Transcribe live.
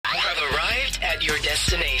your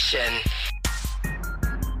destination.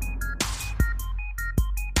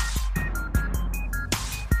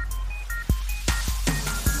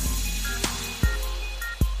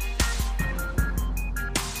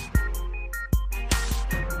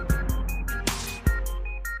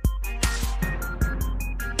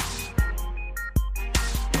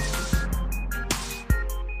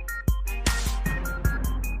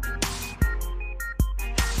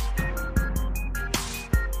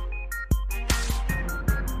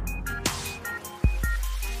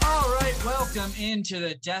 Welcome into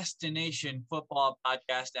the Destination Football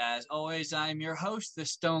Podcast. As always, I'm your host, the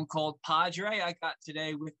Stone Cold Padre. I got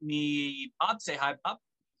today with me Bob. Say hi, Bob.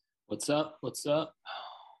 What's up? What's up?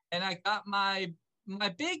 And I got my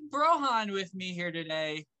big Brohan with me here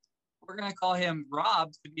today. We're going to call him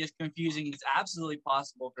Rob to be as confusing as absolutely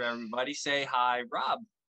possible for everybody. Say hi, Rob.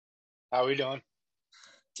 How are we doing?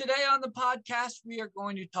 Today on the podcast, we are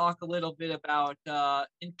going to talk a little bit about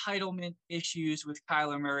entitlement issues with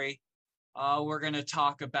Kyler Murray. We're going to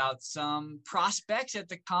talk about some prospects at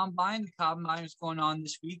the Combine. The Combine is going on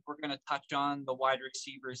this week. We're going to touch on the wide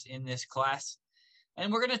receivers in this class.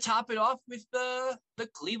 And we're going to top it off with the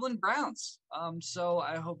Cleveland Browns. So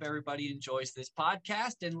I hope everybody enjoys this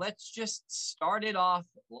podcast. And let's just start it off,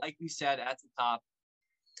 like we said at the top.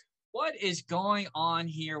 What is going on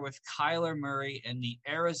here with Kyler Murray and the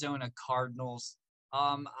Arizona Cardinals?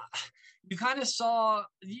 You guys saw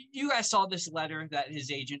this letter that his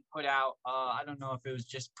agent put out. I don't know if it was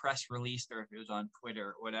just press released or if it was on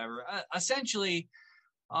Twitter or whatever. Essentially,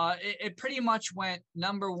 it pretty much went,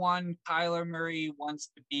 number one, Kyler Murray wants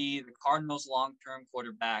to be the Cardinals' long-term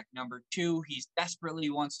quarterback. Number two, he desperately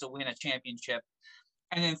wants to win a championship.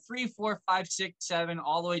 And then 3, 4, 5, 6, 7,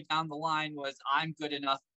 all the way down the line was, I'm good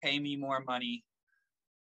enough, pay me more money.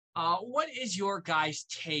 What is your guys'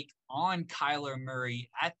 take on Kyler Murray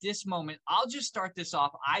at this moment? I'll just start this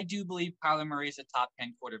off. I do believe Kyler Murray is a top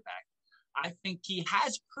 10 quarterback. I think he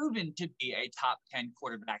has proven to be a top 10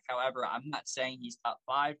 quarterback. However, I'm not saying he's top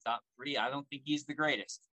 5, top 3. I don't think he's the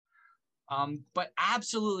greatest. But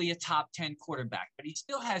absolutely a top 10 quarterback. But he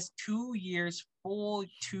still has 2 years, full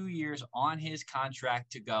 2 years on his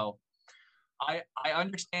contract to go. I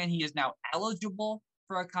understand he is now eligible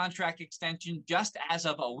for a contract extension. Just as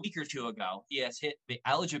of a week or two ago, he has hit the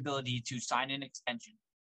eligibility to sign an extension.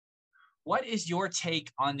 What is your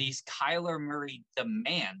take on these Kyler Murray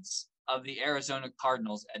demands of the Arizona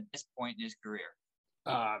Cardinals at this point in his career?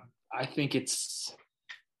 I think it's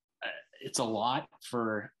a lot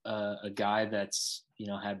for a guy that's,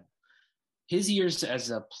 had his years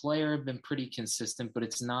as a player have been pretty consistent, but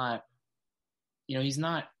it's not, he's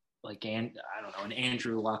not like, an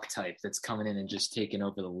Andrew Luck type that's coming in and just taking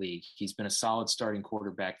over the league. He's been a solid starting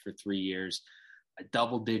quarterback for 3 years, a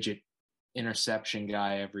double-digit interception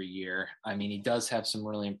guy every year. I mean, he does have some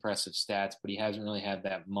really impressive stats, but he hasn't really had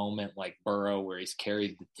that moment like Burrow where he's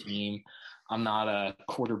carried the team. I'm not a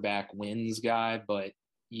quarterback wins guy, but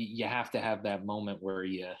you have to have that moment where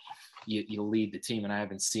you lead the team, and I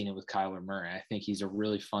haven't seen it with Kyler Murray. I think he's a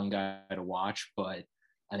really fun guy to watch, but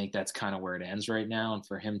I think that's kind of where it ends right now. And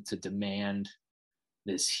for him to demand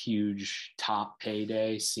this huge top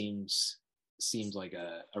payday seems like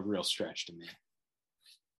a real stretch to me.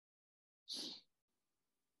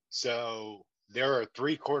 So there are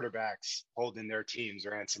 3 quarterbacks holding their teams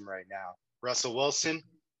ransom right now: Russell Wilson,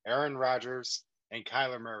 Aaron Rodgers, and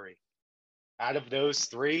Kyler Murray. Out of those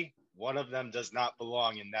 3, one of them does not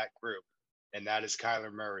belong in that group, and that is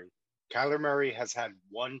Kyler Murray. Kyler Murray has had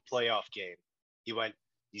 1 playoff game.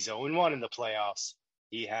 He's 0-1 in the playoffs.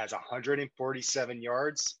 He has 147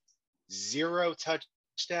 yards, 0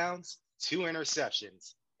 touchdowns, 2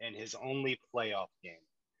 interceptions in his only playoff game.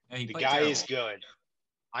 Yeah, the guy is good.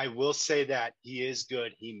 I will say that he is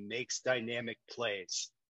good. He makes dynamic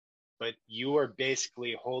plays. But you are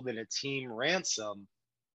basically holding a team ransom,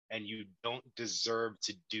 and you don't deserve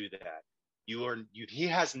to do that. He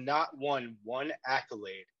has not won 1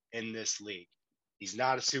 accolade in this league. He's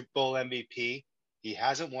not a Super Bowl MVP. He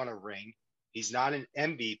hasn't won a ring. He's not an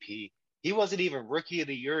MVP. He wasn't even Rookie of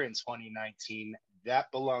the Year in 2019.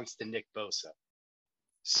 That belongs to Nick Bosa.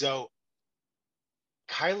 So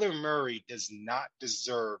Kyler Murray does not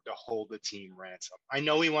deserve to hold a team ransom. I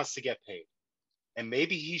know he wants to get paid, and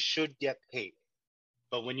maybe he should get paid.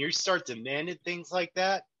 But when you start demanding things like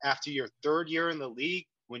that after your 3rd year in the league,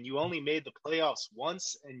 when you only made the playoffs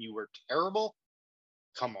once and you were terrible,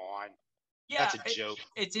 come on. Yeah, that's a joke.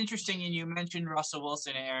 It's interesting, and you mentioned Russell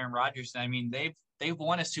Wilson and Aaron Rodgers. I mean, they've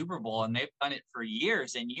won a Super Bowl, and they've done it for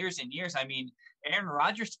years and years and years. I mean, Aaron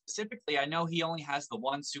Rodgers specifically, I know he only has the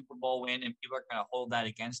one Super Bowl win, and people are going to hold that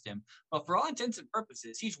against him. But for all intents and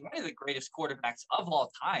purposes, he's one of the greatest quarterbacks of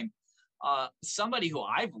all time. Somebody who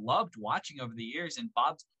I've loved watching over the years, and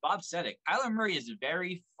Bob said it. Kyler Murray is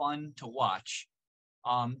very fun to watch.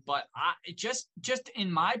 But I just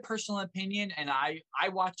in my personal opinion, and I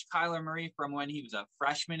watched Kyler Murray from when he was a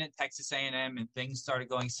freshman at Texas A&M, and things started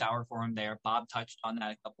going sour for him there. Bob touched on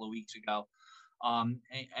that a couple of weeks ago. And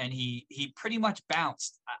he pretty much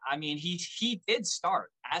bounced. I mean, he did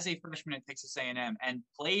start as a freshman at Texas A&M and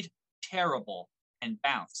played terrible and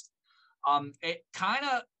bounced. It kind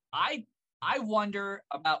of I wonder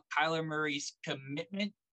about Kyler Murray's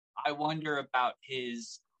commitment. I wonder about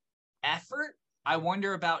his effort. I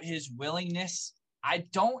wonder about his willingness. I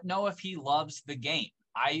don't know if he loves the game.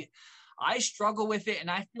 I struggle with it,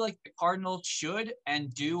 and I feel like the Cardinals should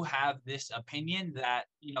and do have this opinion that,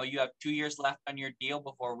 you have 2 years left on your deal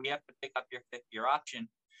before we have to pick up your 5th-year option.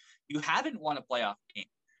 You haven't won a playoff game.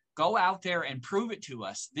 Go out there and prove it to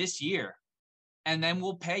us this year, and then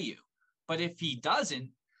we'll pay you. But if he doesn't,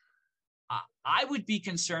 I would be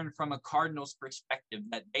concerned from a Cardinals perspective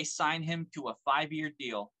that they sign him to a 5-year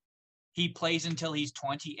deal. He plays until he's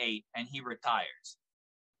 28 and he retires.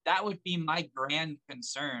 That would be my grand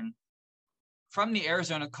concern from the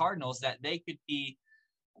Arizona Cardinals, that they could be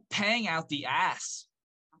paying out the ass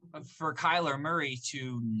for Kyler Murray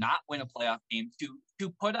to not win a playoff game, to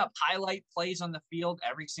put up highlight plays on the field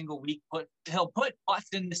every single week. He'll put butts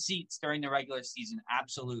in the seats during the regular season,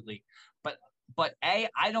 absolutely. But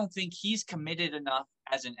I don't think he's committed enough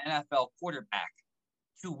as an NFL quarterback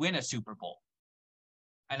to win a Super Bowl.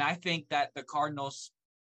 And I think that the Cardinals,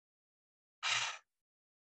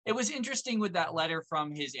 it was interesting with that letter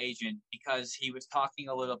from his agent, because he was talking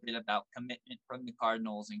a little bit about commitment from the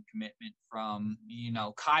Cardinals and commitment from,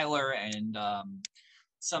 Kyler, and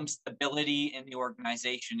some stability in the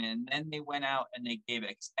organization. And then they went out and they gave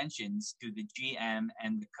extensions to the GM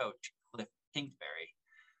and the coach, Cliff Kingsbury,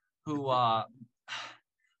 who,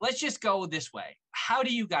 let's just go this way. How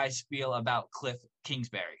do you guys feel about Cliff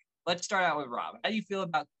Kingsbury? Let's start out with Rob. How do you feel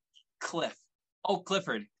about Cliff? Oh,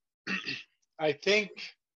 Clifford. I think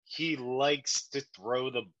he likes to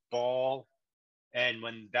throw the ball, and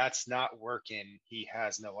when that's not working, he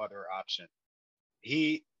has no other option.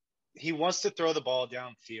 He wants to throw the ball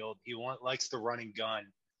downfield. He likes the running gun,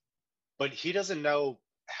 but he doesn't know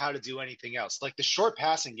how to do anything else. Like, the short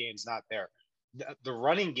passing game's not there. The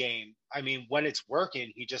running game, I mean, when it's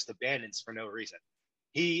working, he just abandons for no reason.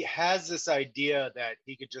 He has this idea that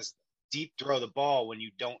he could just deep throw the ball when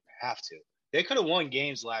you don't have to. They could have won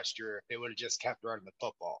games last year if they would have just kept running the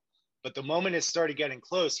football. But the moment it started getting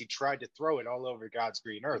close, he tried to throw it all over God's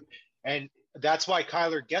green earth. And that's why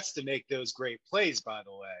Kyler gets to make those great plays, by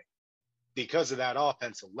the way, because of that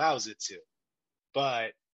offense allows it to.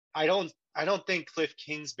 But I don't think Cliff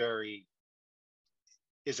Kingsbury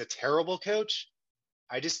is a terrible coach.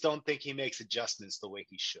 I just don't think he makes adjustments the way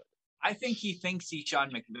he should. I think he thinks he's Sean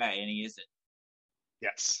McVay, and he isn't.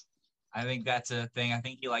 Yes. I think that's a thing. I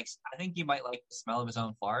think he might like the smell of his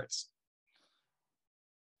own farts.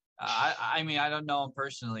 I mean, I don't know him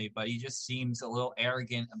personally, but he just seems a little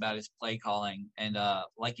arrogant about his play calling. And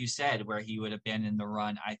like you said, where he would abandon the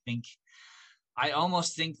run, I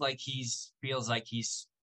almost think like feels like he's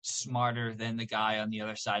smarter than the guy on the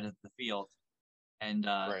other side of the field. And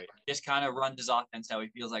just kind of runs his offense how he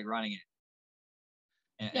feels like running it.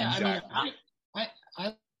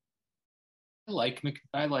 I like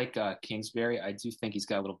Kingsbury. I do think he's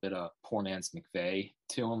got a little bit of poor man's McVay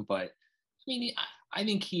to him, but I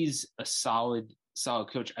think he's a solid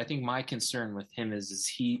coach. I think my concern with him is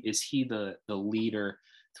he the leader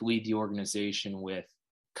to lead the organization with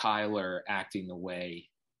Kyler acting the way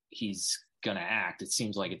he's going to act? It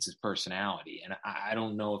seems like it's his personality, and I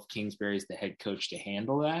don't know if Kingsbury is the head coach to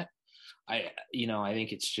handle that. I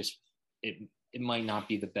think it's just it might not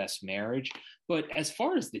be the best marriage. But as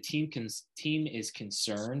far as the team is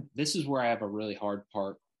concerned, this is where I have a really hard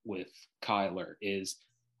part with Kyler is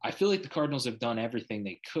I feel like the Cardinals have done everything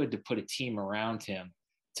they could to put a team around him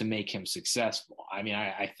to make him successful. I mean,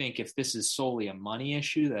 I think if this is solely a money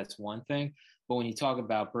issue, that's one thing. But when you talk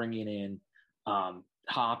about bringing in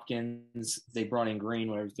Hopkins, they brought in Green,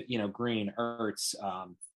 Ertz.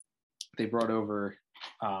 They brought over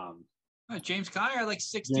James Conner had like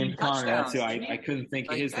 16 James touchdowns. Conner, that's who I couldn't think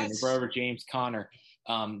of his name. They brought over James Conner.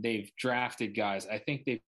 They've drafted guys. I think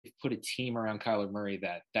they've put a team around Kyler Murray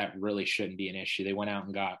that really shouldn't be an issue. They went out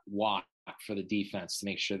and got Watt for the defense to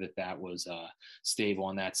make sure that was stable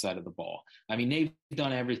on that side of the ball. I mean, they've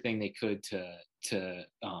done everything they could to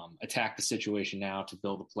attack the situation now to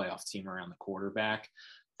build a playoff team around the quarterback.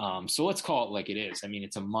 So let's call it like it is. I mean,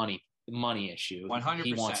 it's a money issue. 100%.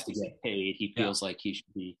 He wants to get paid. He feels like he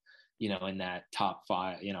should be, in that top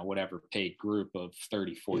 5, whatever paid group of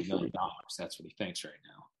 $30-40 million. That's what he thinks right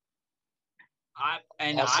now.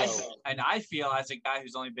 I feel, as a guy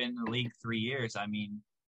who's only been in the league 3 years, I mean,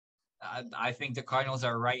 I think the Cardinals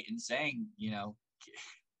are right in saying,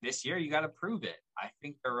 this year you got to prove it. I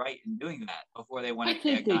think they're right in doing that before they want to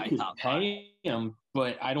pay a guy top 5. Pay him,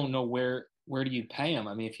 but I don't know where do you pay him?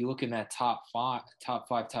 I mean, if you look in that top 5, top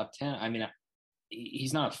 10, I mean,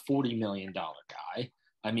 he's not a $40 million guy.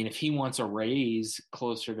 I mean, if he wants a raise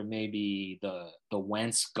closer to maybe the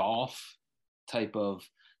Wentz golf type of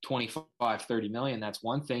 25-30 million, that's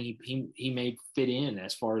one thing. He may fit in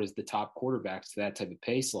as far as the top quarterbacks to that type of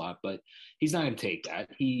pay slot, but he's not going to take that.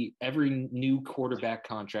 Every new quarterback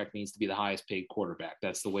contract needs to be the highest paid quarterback.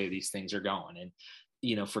 That's the way these things are going.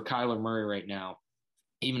 And for Kyler Murray right now,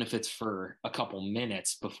 even if it's for a couple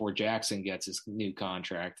minutes before Jackson gets his new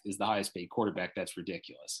contract, is the highest paid quarterback. That's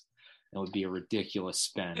ridiculous. It would be a ridiculous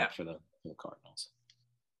spend for the Cardinals.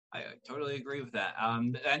 I totally agree with that.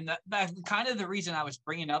 And that's kind of the reason I was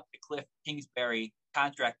bringing up the Cliff Kingsbury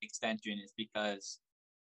contract extension is because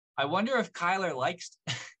I wonder if Kyler likes –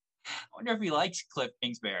 I wonder if he likes Cliff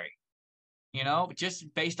Kingsbury,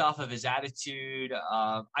 just based off of his attitude.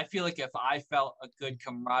 I feel like if I felt a good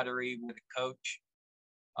camaraderie with a coach,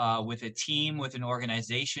 with a team, with an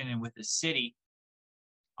organization, and with a city,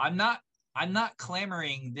 I'm not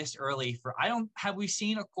clamoring this early for. Have we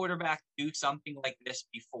seen a quarterback do something like this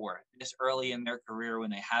before, this early in their career when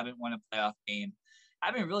they haven't won a playoff game,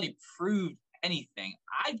 haven't really proved anything.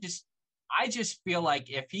 I just feel like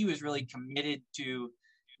if he was really committed to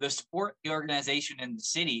the sport, the organization, and the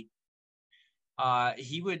city,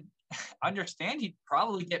 he would understand he'd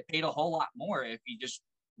probably get paid a whole lot more if he just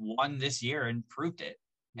won this year and proved it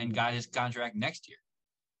and got his contract next year.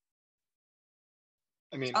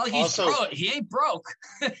 I mean, he ain't broke.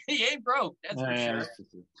 He ain't broke. That's for sure.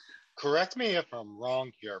 Correct me if I'm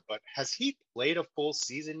wrong here, but has he played a full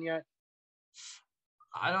season yet?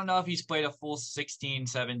 I don't know if he's played a full 16,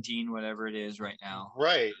 17, whatever it is right now.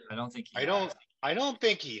 Right. I don't think I don't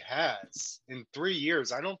think he has. In 3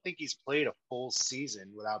 years, I don't think he's played a full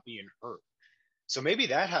season without being hurt. So maybe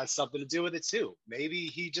that has something to do with it too. Maybe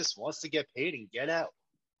he just wants to get paid and get out.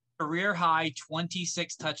 Career high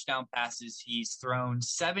 26 touchdown passes. He's thrown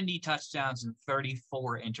 70 touchdowns and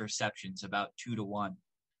 34 interceptions, about 2-1.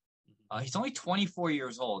 He's only 24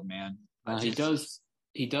 years old, man. He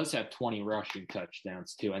does have 20 rushing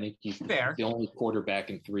touchdowns too. I think he's fair. The only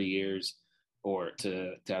quarterback in 3 years or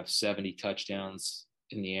to have 70 touchdowns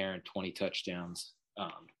in the air and 20 touchdowns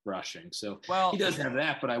rushing. So he does have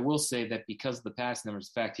that, but I will say that because of the pass numbers,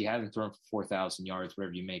 the fact he hasn't thrown for 4,000 yards,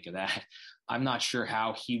 whatever you make of that, I'm not sure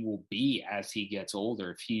how he will be as he gets older.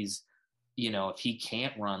 If he's, if he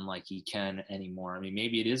can't run like he can anymore. I mean,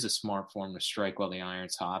 maybe it is a smart for him to strike while the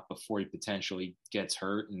iron's hot before he potentially gets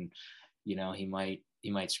hurt, and he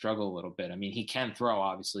might struggle a little bit. I mean, he can throw.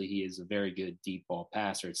 Obviously, he is a very good deep ball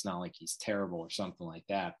passer. It's not like he's terrible or something like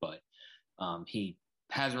that, but he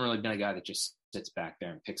hasn't really been a guy that just sits back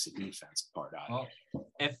there and picks the defense apart. Well,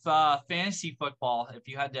 if fantasy football, if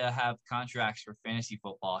you had to have contracts for fantasy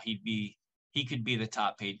football, he could be the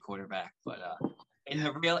top paid quarterback. But in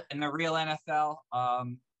the real NFL,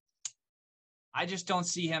 I just don't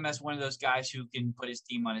see him as one of those guys who can put his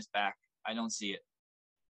team on his back. I don't see it.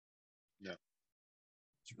 No.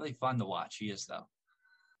 It's really fun to watch. He is, though.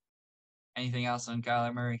 Anything else on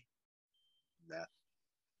Kyler Murray? Nah.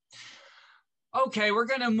 Okay, we're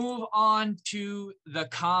going to move on to the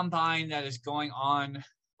combine that is going on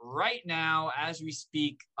right now as we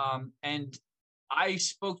speak. And I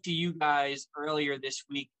spoke to you guys earlier this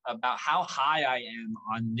week about how high I am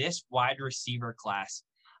on this wide receiver class.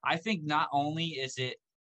 I think not only is it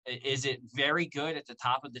very good at the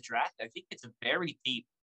top of the draft, I think it's very deep.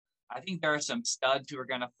 I think there are some studs who are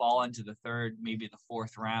going to fall into the third, maybe the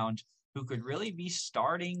fourth round, who could really be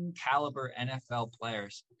starting caliber NFL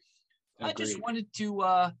players. Agreed. I just wanted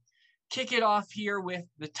to kick it off here with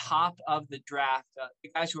the top of the draft, the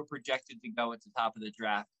guys who are projected to go at the top of the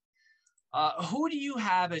draft. Who do you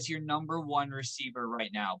have as your number one receiver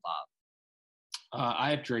right now, Bob?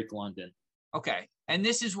 I have Drake London. Okay, and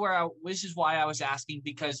this is why I was asking,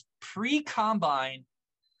 because pre-combine,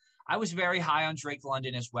 I was very high on Drake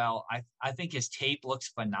London as well. I think his tape looks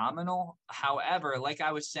phenomenal. However, like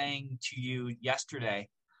I was saying to you yesterday,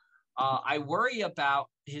 I worry about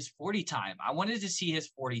his 40 time. I wanted to see his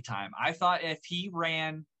 40 time. I thought if he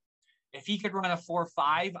could run a 4.5,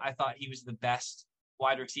 I thought he was the best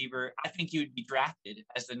wide receiver. I think he would be drafted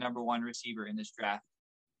as the number one receiver in this draft.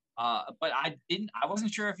 But I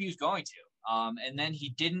wasn't sure if he was going to. And then he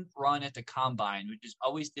didn't run at the combine, which is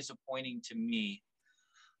always disappointing to me.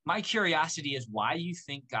 My curiosity is, why do you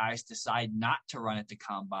think guys decide not to run at the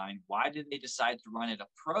combine? Why did they decide to run at a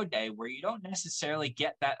pro day where you don't necessarily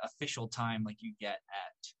get that official time like you get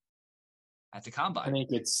at the combine? I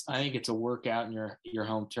think it's a workout in your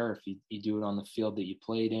home turf. You do it on the field that you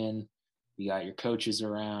played in. You got your coaches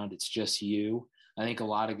around. It's just you. I think a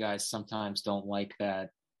lot of guys sometimes don't like that.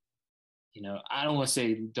 I don't want to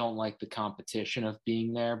say don't like the competition of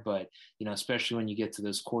being there, but, especially when you get to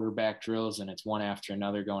those quarterback drills and it's one after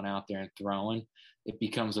another going out there and throwing, it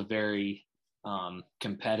becomes a very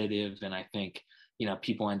competitive. And I think,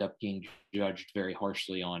 people end up being judged very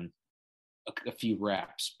harshly on a few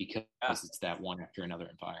reps because it's that one after another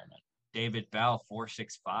environment. David Bell,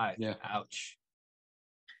 4.65. Yeah. Ouch.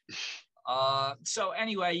 So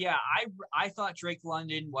anyway, yeah, I thought Drake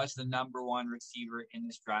London was the number one receiver in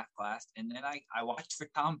this draft class. And then I watched the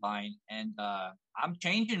combine, and I'm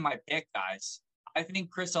changing my pick, guys. I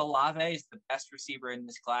think Chris Olave is the best receiver in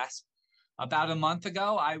this class. About a month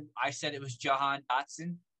ago, I said it was Jahan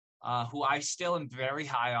Dotson, who I still am very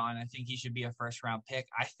high on. I think he should be a first-round pick.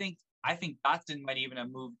 I think Dotson might even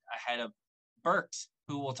have moved ahead of Burks,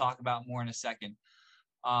 who we'll talk about more in a second.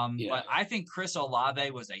 But I think Chris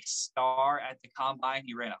Olave was a star at the combine.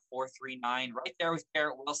 He ran a 4.39 right there with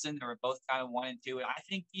Garrett Wilson. They were both kind of 1 and 2. And I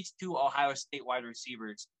think these two Ohio State wide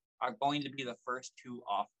receivers are going to be the first two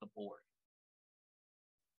off the board.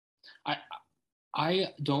 I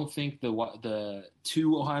don't think the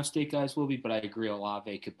two Ohio State guys will be, but I agree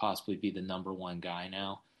Olave could possibly be the number one guy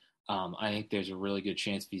now. I think there's a really good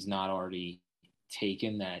chance if he's not already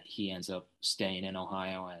taken that he ends up staying in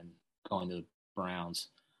Ohio and going to the Browns,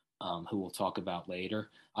 who we'll talk about later.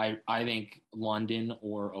 I think London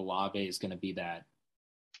or Olave is going to be that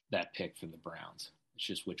pick for the Browns. It's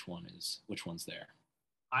just which one's there.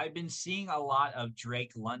 I've been seeing a lot of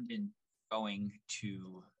Drake London going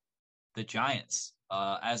to the Giants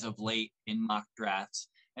as of late in mock drafts.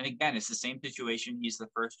 And again, it's the same situation. He's the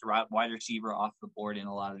first wide receiver off the board in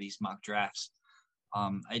a lot of these mock drafts.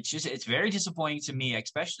 It's very disappointing to me,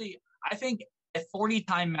 especially I think if 40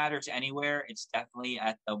 time matters anywhere, it's definitely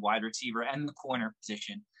at the wide receiver and the corner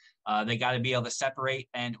position. They got to be able to separate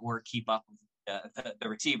and or keep up with the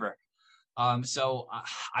receiver. So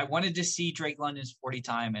I wanted to see Drake London's 40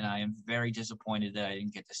 time, and I am very disappointed that I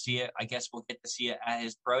didn't get to see it. I guess we'll get to see it at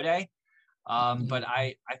his pro day. But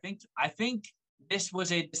I think this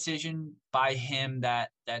was a decision by him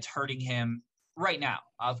that's hurting him right now.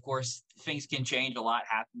 Of course, things can change. A lot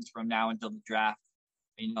happens from now until the draft.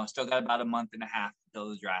 Still got about a month and a half until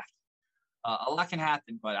the draft. A lot can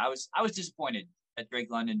happen, but I was disappointed that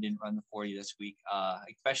Drake London didn't run the 40 this week,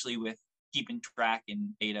 especially with keeping track and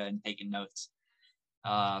data and taking notes.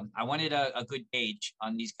 I wanted a good gauge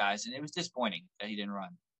on these guys, and it was disappointing that he didn't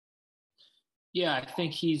run. Yeah, I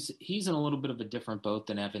think he's in a little bit of a different boat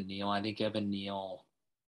than Evan Neal. I think Evan Neal,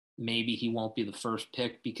 maybe he won't be the first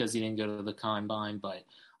pick because he didn't go to the combine, but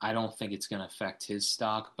I don't think it's going to affect his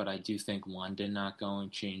stock. But I do think London not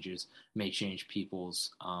going may change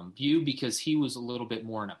people's view because he was a little bit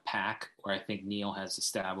more in a pack where I think Neal has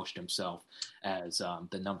established himself as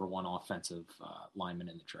the number one offensive lineman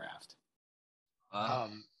in the draft.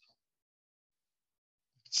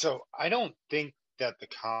 So I don't think that the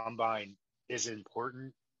combine is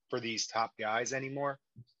important for these top guys anymore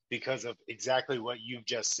because of exactly what you've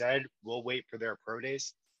just said. We'll wait for their pro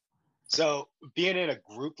days. So being in a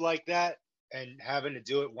group like that and having to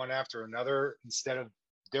do it one after another instead of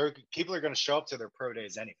people are going to show up to their pro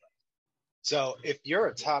days anyway. So if you're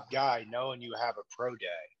a top guy knowing you have a pro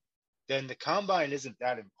day, then the combine isn't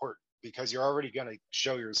that important because you're already going to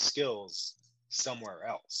show your skills somewhere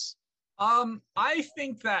else. I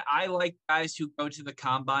think that I like guys who go to the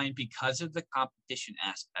combine because of the competition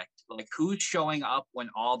aspect. Like who's showing up when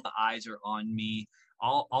all the eyes are on me.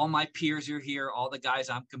 All my peers are here. All the guys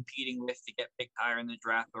I'm competing with to get picked higher in the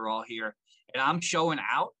draft are all here. And I'm showing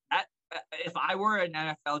out. That if I were an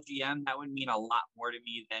NFL GM, that would mean a lot more to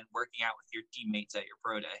me than working out with your teammates at your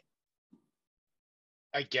pro day.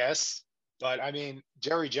 I guess. But, I mean,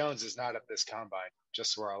 Jerry Jones is not at this combine,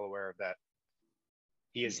 just so we're all aware of that.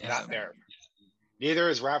 He is not there. Neither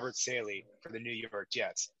is Robert Saleh for the New York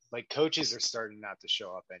Jets. Like, coaches are starting not to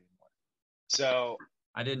show up anymore. So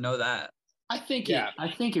I didn't know that. I think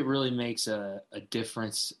it really makes a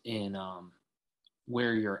difference in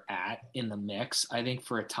where you're at in the mix. I think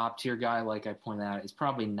for a top tier guy, like I pointed out, it's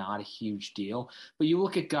probably not a huge deal. But you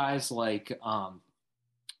look at guys like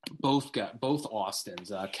both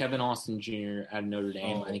Austins, Kevin Austin Jr. at Notre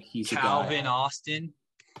Dame. I think he's Calvin Austin.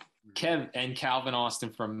 Kev and Calvin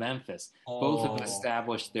Austin from Memphis. Both have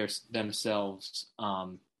established themselves,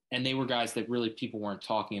 and they were guys that really people weren't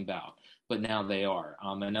talking about, but now they are.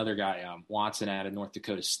 Another guy, Watson out of North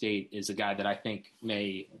Dakota State, is a guy that I think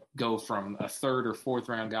may go from a third or fourth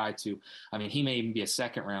round guy to, I mean, he may even be a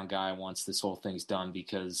second round guy once this whole thing's done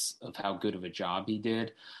because of how good of a job he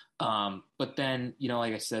did. But then,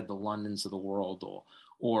 like I said, the Londons of the world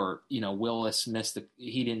or Willis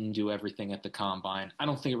he didn't do everything at the combine. I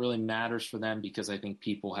don't think it really matters for them because I think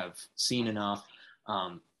people have seen enough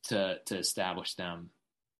to establish them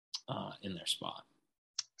in their spot.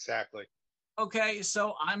 Exactly. Okay,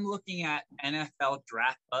 so I'm looking at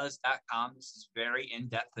NFLDraftBuzz.com. This is very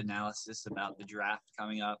in-depth analysis about the draft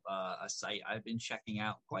coming up, a site I've been checking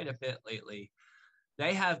out quite a bit lately.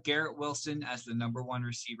 They have Garrett Wilson as the number 1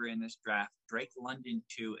 receiver in this draft, Drake London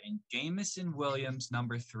 2, and Jameson Williams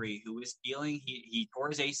number 3, who is dealing. He tore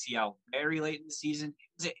his ACL very late in the season.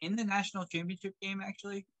 Was it in the national championship game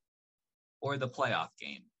actually, or the playoff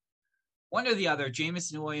game? One or the other.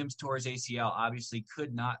 Jameson Williams tore his ACL. Obviously,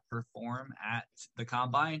 could not perform at the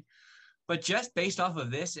combine. But just based off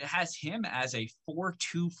of this, it has him as a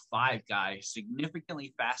 4.25 guy,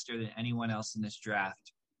 significantly faster than anyone else in this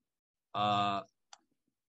draft.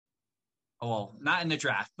 Well, not in the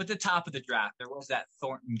draft, but the top of the draft. There was that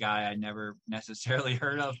Thornton guy I never necessarily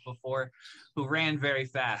heard of before who ran very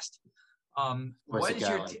fast. What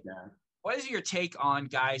is your take on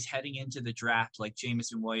guys heading into the draft like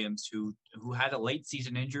Jameson Williams, who had a late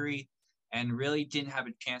season injury and really didn't have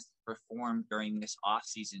a chance to perform during this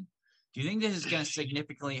offseason? Do you think this is going to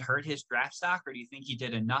significantly hurt his draft stock, or do you think he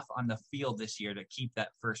did enough on the field this year to keep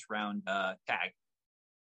that first round tag?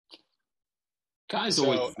 Guys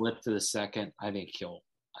always flip to the second. I think he'll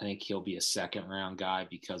be a second round guy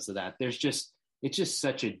because of that. It's just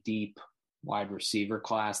such a deep wide receiver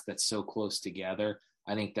class that's so close together.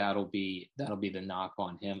 I think that'll be the knock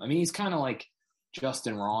on him. I mean, he's kind of like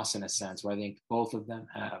Justin Ross in a sense, where I think both of them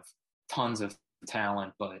have tons of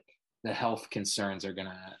talent, but the health concerns are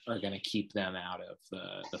gonna keep them out of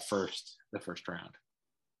the first round.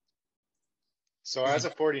 So as a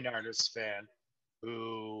 49ers fan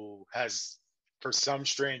who has, for some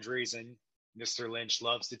strange reason, Mr. Lynch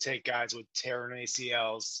loves to take guys with tearing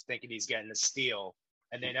ACLs thinking he's getting a steal,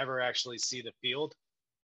 and they never actually see the field.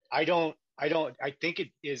 I think it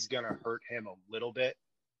is going to hurt him a little bit,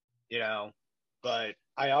 but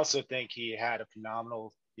I also think he had a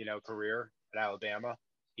phenomenal, career at Alabama.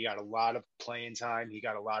 He got a lot of playing time. He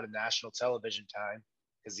got a lot of national television time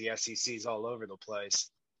because the SEC is all over the place.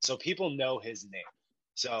 So people know his name.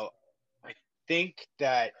 So I think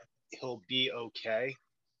that he'll be okay.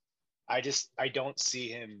 I don't see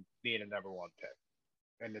him being a number 1 pick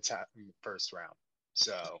in the first round.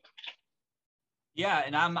 So yeah,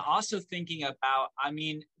 and I'm also thinking about, I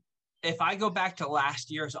mean, if I go back to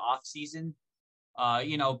last year's offseason,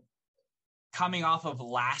 coming off of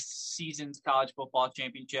last season's college football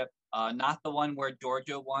championship, not the one where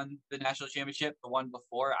Georgia won the national championship, the one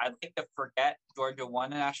before. I'd like to forget Georgia won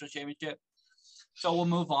the national championship. So we'll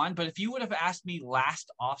move on. But if you would have asked me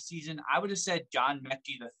last offseason, I would have said John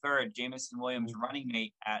Mechie III, Jameson Williams' running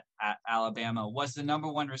mate at Alabama, was the number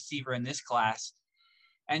 1 receiver in this class.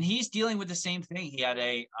 And he's dealing with the same thing. He had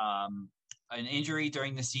an injury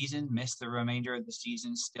during the season, missed the remainder of the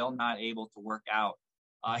season, still not able to work out.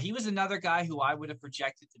 He was another guy who I would have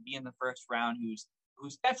projected to be in the first round, who's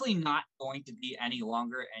definitely not going to be any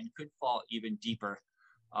longer and could fall even deeper.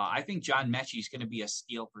 I think John Mechie is going to be a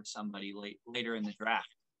steal for somebody later in the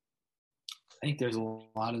draft. I think there's a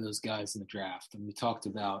lot of those guys in the draft. And we talked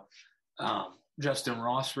about Justin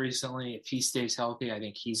Ross recently. If he stays healthy, I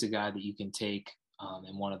think he's a guy that you can take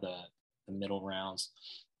in one of the middle rounds.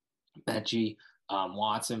 Mechie,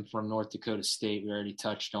 Watson from North Dakota State, we already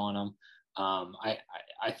touched on him. I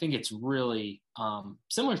think it's really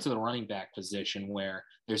similar to the running back position where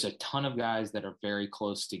there's a ton of guys that are very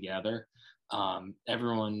close together.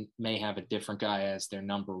 Everyone may have a different guy as their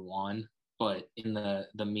number 1, but in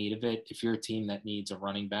the meat of it, if you're a team that needs a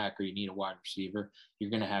running back or you need a wide receiver,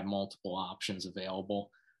 you're going to have multiple options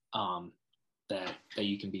available that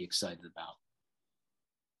you can be excited about.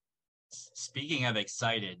 Speaking of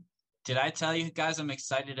excited, did I tell you guys I'm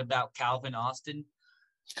excited about Calvin Austin?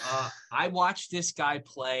 I watched this guy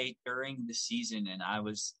play during the season, and I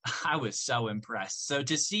was so impressed. So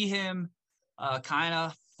to see him kind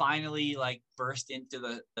of finally like burst into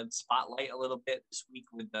the spotlight a little bit this week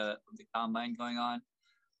with the combine going on,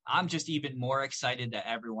 I'm just even more excited that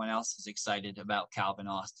everyone else is excited about Calvin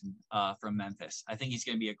Austin from Memphis. I think he's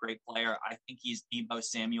going to be a great player. I think he's Deebo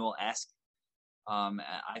Samuel-esque.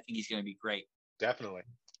 I think he's going to be great. Definitely.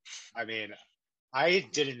 I mean, I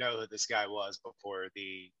didn't know who this guy was before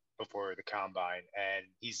the combine, and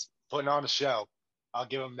he's putting on a show. I'll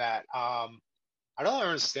give him that. I don't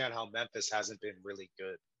understand how Memphis hasn't been really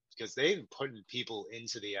good because they've been putting people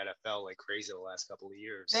into the NFL like crazy the last couple of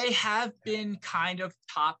years. They have been kind of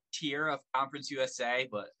top tier of Conference USA,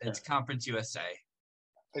 but it's Conference USA.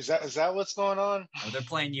 Is that what's going on? Oh, they're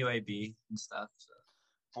playing UAB and stuff. So.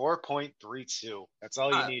 4.32. That's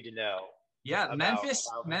all you need to know. Yeah,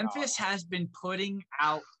 Memphis has been putting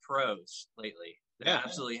out pros lately. They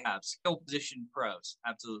absolutely have skill position pros.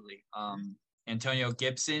 Absolutely. Antonio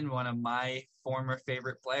Gibson, one of my former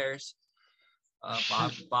favorite players.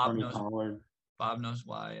 Bob knows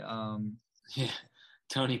why.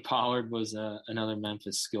 Tony Pollard was another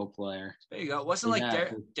Memphis skill player. There you go. Wasn't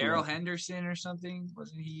Darrell Henderson or something?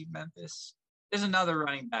 Wasn't he Memphis? There's another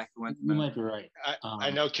running back who went to Memphis. You might be right. I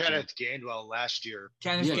know Kenneth Gainwell last year.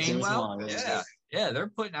 Gainwell? Yeah, they're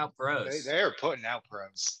putting out pros. They're putting out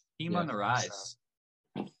pros. Team on the rise.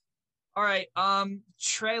 So. All right.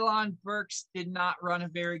 Treylon Burks did not run a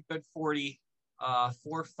very good 40.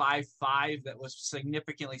 4.55. That was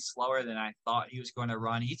significantly slower than I thought he was going to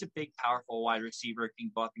run. He's a big, powerful wide receiver, can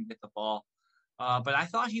go up and get the ball. But I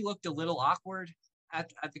thought he looked a little awkward at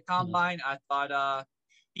the combine. I thought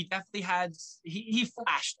he definitely he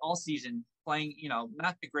flashed all season playing,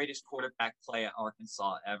 not the greatest quarterback play at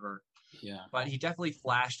Arkansas ever. Yeah. But he definitely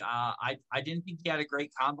flashed. I didn't think he had a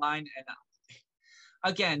great combine. And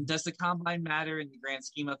again, does the combine matter in the grand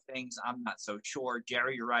scheme of things? I'm not so sure.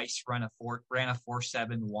 Jerry Rice ran a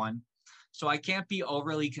 4.71. So I can't be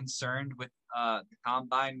overly concerned with the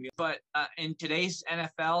combine. But in today's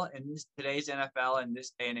NFL, in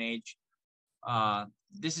this day and age,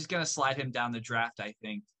 this is going to slide him down the draft, I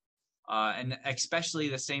think. And especially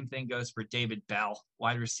the same thing goes for David Bell,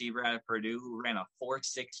 wide receiver out of Purdue, who ran a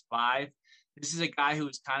 4.65. This is a guy who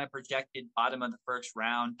was kind of projected bottom of the first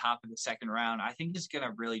round, top of the second round. I think it's going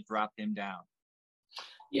to really drop him down.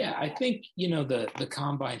 Yeah, I think, the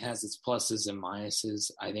combine has its pluses and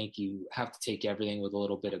minuses. I think you have to take everything with a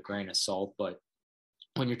little bit of grain of salt. But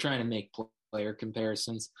when you're trying to make player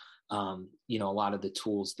comparisons, a lot of the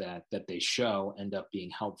tools that they show end up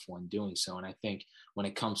being helpful in doing so. And I think when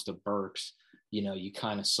it comes to Burks, you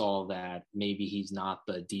kind of saw that maybe he's not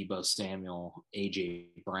the Deebo Samuel, A.J.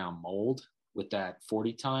 Brown mold with that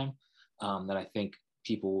 40 time that I think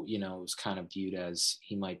people, was kind of viewed as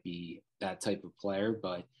he might be that type of player.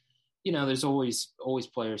 But, there's always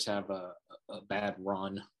players have a bad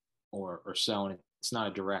run or so, and it's not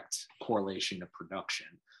a direct correlation to production,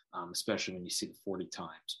 especially when you see the 40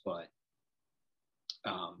 times. But,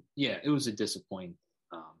 it was a disappointing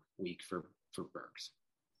week for Burks.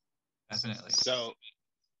 Definitely. So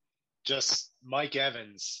just Mike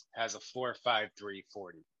Evans has a 4.53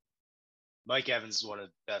 40. Mike Evans is one of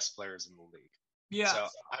the best players in the league. Yeah.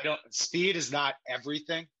 So speed is not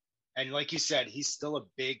everything. And like you said, he's still a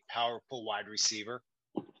big, powerful wide receiver.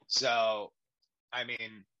 So,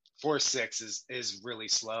 4.6 is really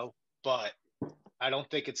slow, but I don't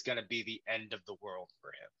think it's going to be the end of the world for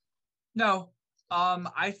him. No.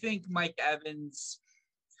 I think Mike Evans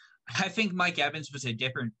was a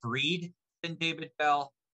different breed than David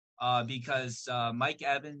Bell because Mike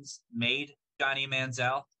Evans made Johnny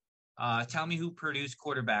Manziel. Tell me who Purdue's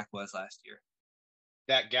quarterback was last year.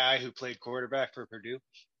 That guy who played quarterback for Purdue?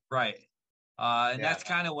 Right. That's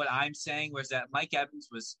kind of what I'm saying was that Mike Evans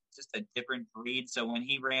was just a different breed. So when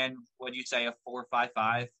he ran, what do you say, a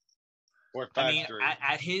 4.55? 4.53.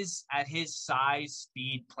 At his size,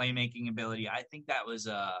 speed, playmaking ability, I think that was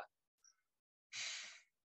I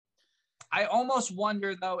almost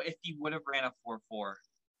wonder though if he would have ran a 4.4,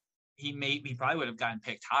 he probably would have gotten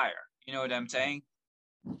picked higher. You know what I'm saying?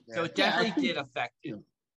 Yeah. So it definitely did affect him.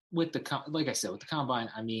 With like I said, with the combine,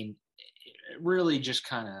 it really just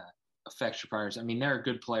kind of affects your players. There are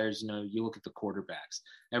good players. You look at the quarterbacks.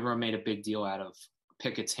 Everyone made a big deal out of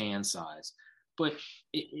Pickett's hand size, but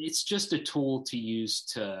it's just a tool to use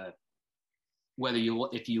to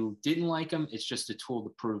if you didn't like him, it's just a tool to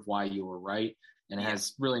prove why you were right. And it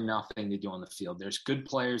has really nothing to do on the field. There's good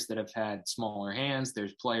players that have had smaller hands.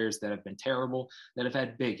 There's players that have been terrible that have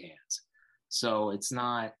had big hands. So it's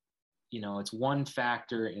not, it's one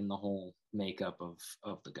factor in the whole makeup of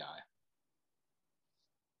the guy.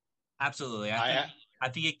 Absolutely. I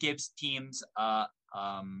think it gives teams I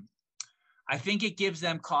think it gives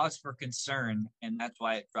them cause for concern, and that's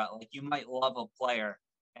why it brought, like, you might love a player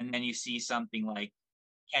and then you see something like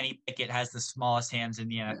Kenny Pickett has the smallest hands in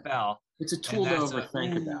the NFL. It's a tool to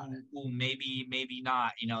overthink about it. Maybe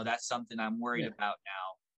not. That's something I'm worried about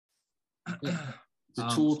now. It's a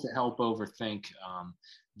tool to help overthink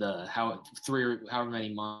however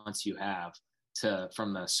many months you have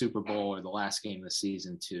from the Super Bowl or the last game of the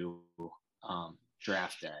season to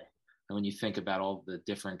draft day. And when you think about all the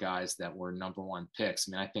different guys that were number one picks,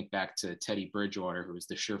 I mean, I think back to Teddy Bridgewater, who was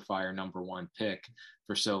the surefire number one pick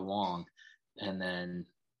for so long, and then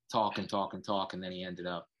talk, and then he ended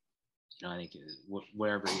up, I think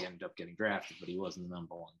wherever he ended up getting drafted, but he wasn't the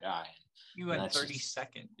number one guy. You went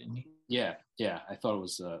 32nd, didn't you? Yeah. I thought it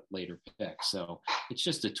was a later pick. So it's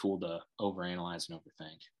just a tool to overanalyze and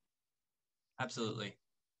overthink. Absolutely.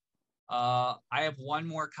 I have one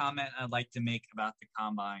more comment I'd like to make about the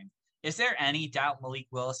combine. Is there any doubt Malik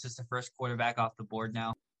Willis is the first quarterback off the board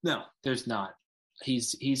now? No, there's not.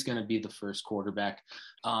 He's going to be the first quarterback.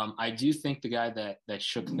 I do think the guy that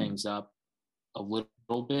shook things up a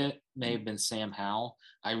little bit may have been Sam Howell.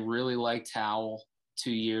 I really liked Howell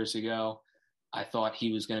 2 years ago. I thought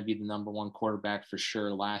he was going to be the number one quarterback for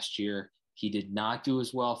sure last year. He did not do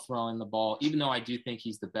as well throwing the ball, even though I do think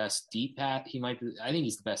he's the best deep pass. I think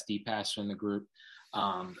he's the best deep passer in the group.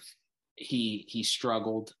 He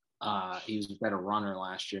struggled. He was a better runner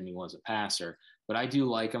last year than he was a passer, but I do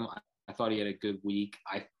like him. I thought he had a good week.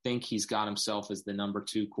 I think he's got himself as the number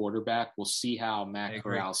 2 quarterback. We'll see how Matt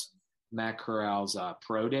Corral's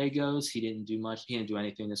pro day goes. He didn't do much. He didn't do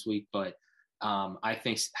anything this week, but I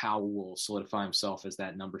think Howell will solidify himself as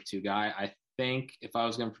that number 2 guy. I think if I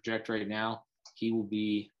was going to project right now, he will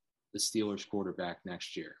be the Steelers quarterback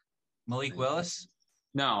next year. Malik Willis?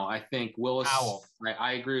 No, I think Willis. Howell.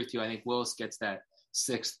 I agree with you. I think Willis gets that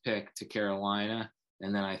 6th pick to Carolina,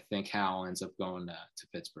 and then I think Howell ends up going to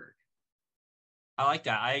Pittsburgh. I like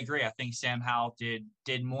that. I agree. I think Sam Howell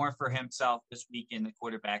did more for himself this week in the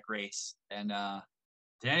quarterback race than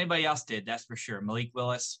anybody else did. That's for sure. Malik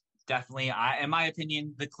Willis, definitely, in my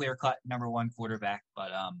opinion, the clear-cut number 1 quarterback.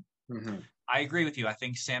 But I agree with you. I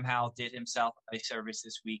think Sam Howell did himself a service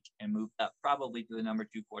this week and moved up probably to the number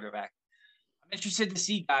 2 quarterback. I'm interested to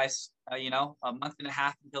see, guys. A month and a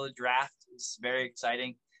half until the draft is very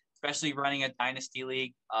exciting, especially running a dynasty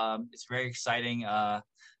league. It's very exciting.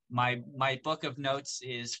 My book of notes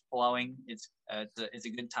is flowing. It's a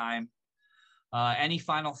good time. Any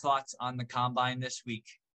final thoughts on the combine this week?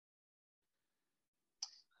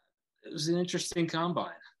 It was an interesting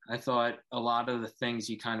combine. I thought a lot of the things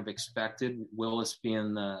you kind of expected, Willis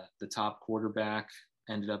being the top quarterback,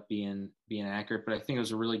 ended up being accurate. But I think it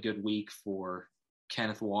was a really good week for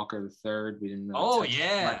Kenneth Walker III. We didn't really he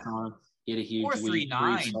had a huge week.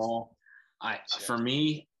 For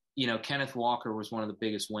me, Kenneth Walker was one of the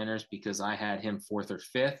biggest winners because I had him 4th or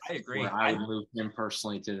 5th. I agree. I would move him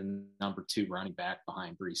personally to the number 2 running back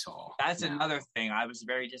behind Breece Hall. That's another thing. I was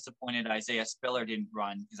very disappointed Isaiah Spiller didn't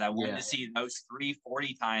run because I wanted to see those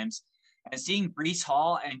 340 times. And seeing Breece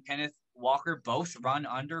Hall and Kenneth Walker both run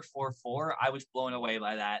under 4.4, I was blown away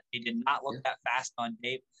by that. They did not look that fast on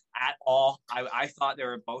tape at all. I thought they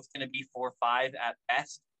were both going to be 4.5 at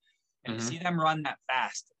best. And to see them run that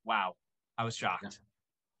fast, wow, I was shocked.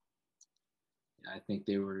 I think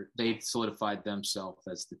they solidified themselves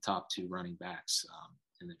as the top 2 running backs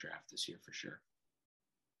in the draft this year for sure.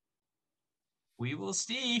 We will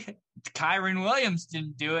see. Kyren Williams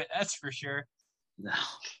didn't do it, that's for sure. No.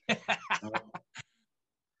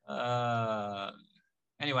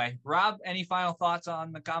 Anyway, Rob, any final thoughts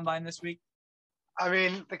on the combine this week? I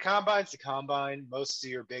mean, the combine's the combine. Most of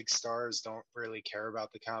your big stars don't really care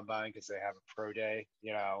about the combine because they have a pro day.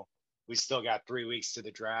 We still got 3 weeks to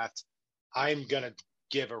the draft. I'm going to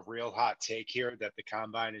give a real hot take here that the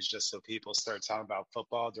combine is just so people start talking about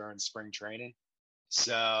football during spring training.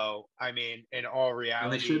 So, I mean, in all reality.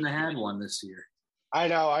 And they shouldn't have had one this year. I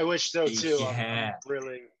know. I wish so, too. Yeah.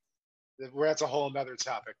 That's a whole other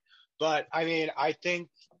topic. But, I mean, I think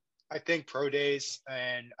pro days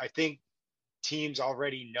and I think teams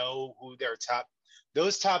already know who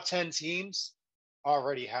those top 10 teams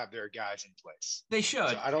already have their guys in place. They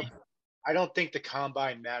should. So I don't think the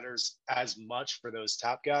combine matters as much for those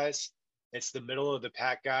top guys. It's the middle of the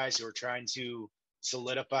pack guys who are trying to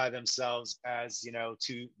solidify themselves as,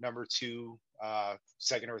 number 2,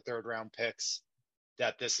 2nd or 3rd round picks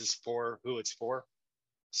that this is for who it's for.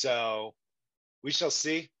 So we shall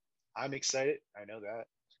see. I'm excited. I know that,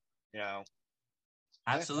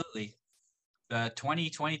 Absolutely. The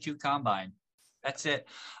 2022 combine. That's it.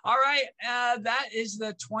 All right. That is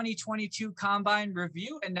the 2022 combine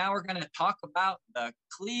review. And now we're going to talk about the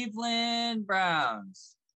Cleveland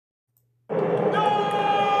Browns.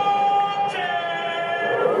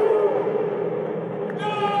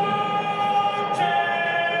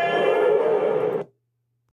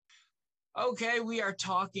 Okay, we are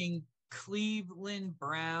talking Cleveland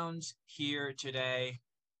Browns here today.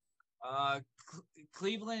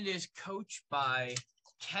 Cleveland is coached by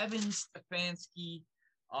Kevin Stefanski,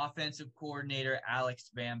 offensive coordinator Alex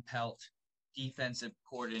Van Pelt, defensive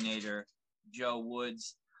coordinator Joe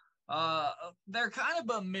Woods. They're kind of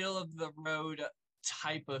a middle of the road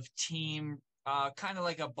type of team, kind of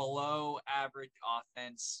like a below average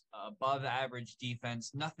offense, above average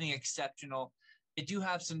defense, nothing exceptional. They do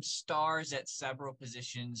have some stars at several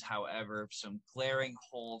positions, however, some glaring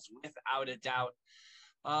holes without a doubt.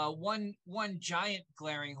 One giant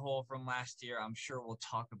glaring hole from last year, I'm sure we'll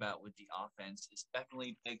talk about with the offense, is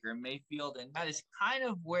definitely Baker Mayfield, and that is kind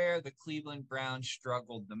of where the Cleveland Browns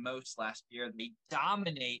struggled the most last year. They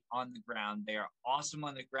dominate on the ground. They are awesome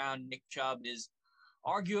on the ground. Nick Chubb is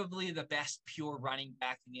arguably the best pure running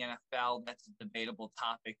back in the NFL. That's a debatable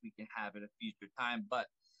topic we can have at a future time, but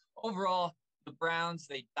overall, the Browns,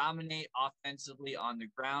 they dominate offensively on the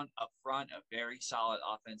ground, up front, a very solid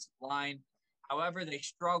offensive line. However, they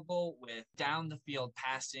struggle with down the field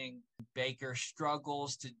passing. Baker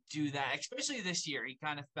struggles to do that, especially this year. He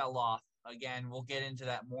kind of fell off. Again, we'll get into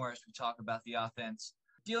that more as we talk about the offense.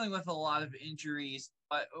 Dealing with a lot of injuries,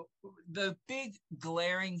 but the big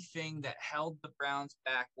glaring thing that held the Browns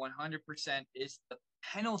back 100% is the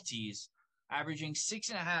penalties, averaging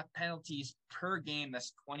 6.5 penalties per game.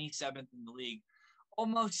 That's 27th in the league.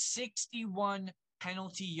 Almost 61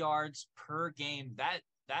 penalty yards per game.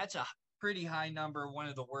 That's a pretty high number, one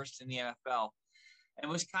of the worst in the NFL,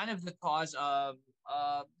 and was kind of the cause of,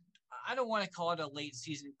 I don't want to call it a late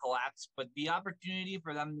season collapse, but the opportunity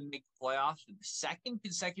for them to make the playoffs for the second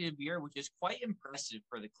consecutive year, which is quite impressive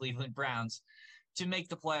for the Cleveland Browns to make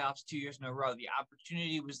the playoffs 2 years in a row. The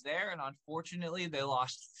opportunity was there, and unfortunately they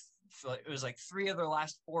lost. It was like 3 of their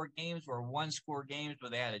last 4 games were one-score games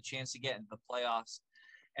where they had a chance to get into the playoffs.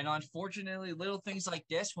 And unfortunately, little things like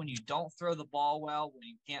this, when you don't throw the ball well, when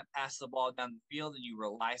you can't pass the ball down the field and you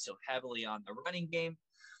rely so heavily on the running game.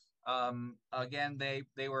 Again, they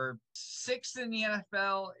were 6th in the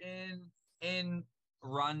NFL in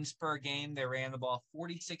runs per game. They ran the ball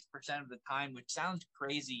 46% of the time, which sounds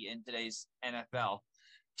crazy in today's NFL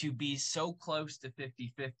to be so close to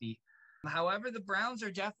 50-50. However, the Browns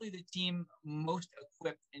are definitely the team most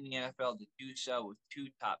equipped in the NFL to do so with 2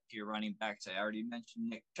 top-tier running backs. I already mentioned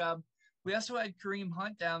Nick Chubb. We also had Kareem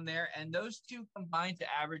Hunt down there, and those 2 combined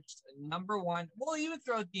to average number 1. We'll even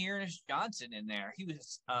throw Dearness Johnson in there. He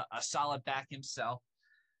was a solid back himself.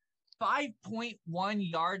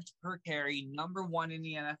 5.1 yards per carry, number 1 in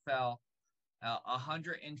the NFL,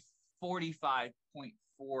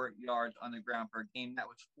 145.4 yards on the ground per game. That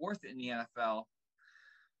was 4th in the NFL.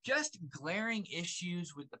 Just glaring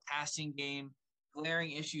issues with the passing game, glaring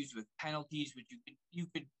issues with penalties, which you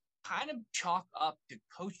could kind of chalk up to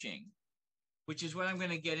coaching, which is what I'm going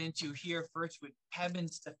to get into here first with Kevin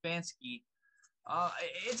Stefanski.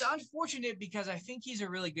 It's unfortunate because I think he's a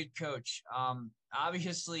really good coach.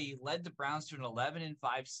 Obviously led the Browns to an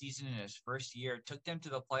 11-5 season in his first year, took them to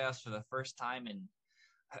the playoffs for the first time in,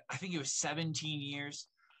 I think it was 17 years.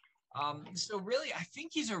 So really, I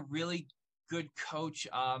think he's a really good coach.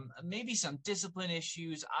 Maybe some discipline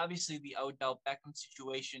issues. Obviously, the Odell Beckham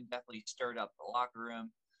situation definitely stirred up the locker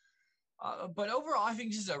room. But overall, I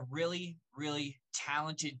think this is a really, really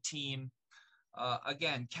talented team.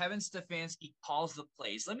 Again, Kevin Stefanski calls the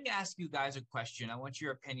plays. Let me ask you guys a question. I want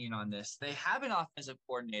your opinion on this. They have an offensive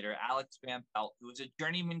coordinator, Alex Van Pelt, who is a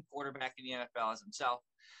journeyman quarterback in the NFL as himself.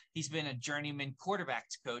 He's been a journeyman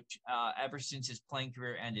quarterbacks coach ever since his playing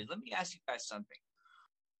career ended. Let me ask you guys something.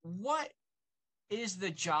 What is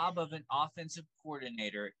the job of an offensive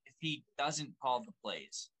coordinator if he doesn't call the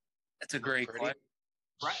plays? That's a great question.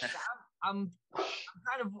 Right. I'm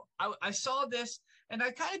kind of, I saw this, and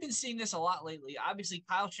I've kind of been seeing this a lot lately. Obviously,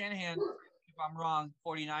 Kyle Shanahan, if I'm wrong,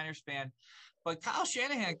 49ers fan, but Kyle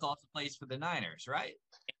Shanahan calls the plays for the Niners, right?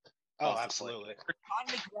 Oh, absolutely. Sean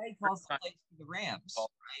McVay calls the plays for the Rams,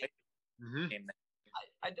 right? Mm-hmm.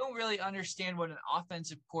 I don't really understand what an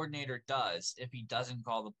offensive coordinator does if he doesn't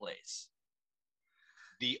call the plays.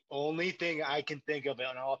 The only thing I can think of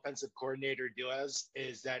an offensive coordinator does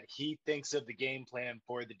is that he thinks of the game plan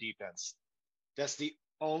for the defense. That's the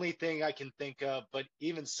only thing I can think of. But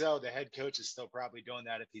even so, the head coach is still probably doing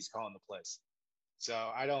that if he's calling the plays. So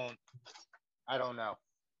I don't know.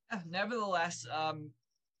 Nevertheless,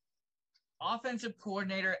 offensive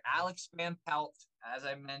coordinator Alex Van Pelt, as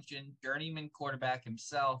I mentioned, journeyman quarterback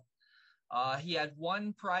himself. He had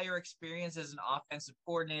 1 prior experience as an offensive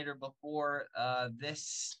coordinator before this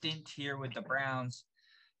stint here with the Browns.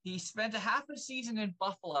 He spent a half a season in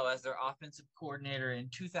Buffalo as their offensive coordinator in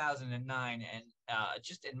 2009. And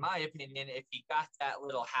just in my opinion, if he got that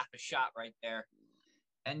little half a shot right there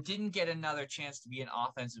and didn't get another chance to be an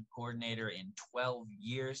offensive coordinator in 12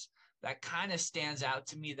 years, that kind of stands out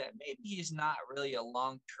to me, that maybe he's not really a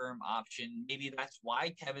long-term option. Maybe that's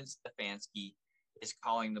why Kevin Stefanski is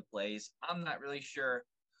calling the plays. I'm not really sure.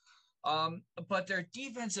 But their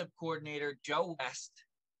defensive coordinator, Joe West,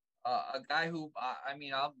 a guy who,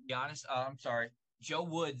 I'll be honest. I'm sorry, Joe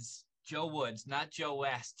Woods. Joe Woods, not Joe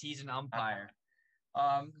West. He's an umpire.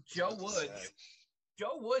 Joe Woods.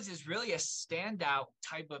 Joe Woods is really a standout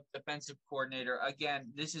type of defensive coordinator.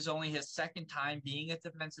 Again, this is only his second time being a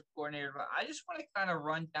defensive coordinator, but I just want to kind of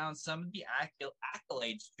run down some of the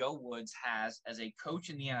accolades Joe Woods has as a coach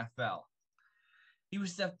in the NFL. He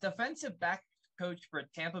was the defensive back coach for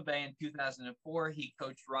Tampa Bay in 2004. He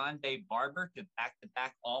coached Rondé Barber to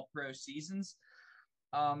back-to-back All-Pro seasons.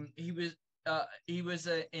 He was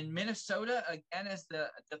in Minnesota again as the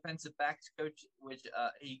defensive backs coach, which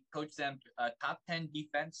he coached them top 10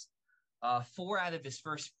 defense 4 out of his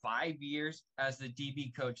first 5 years as the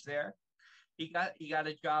DB coach there. He got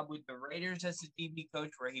a job with the Raiders as the DB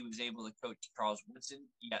coach, where he was able to coach Charles Woodson,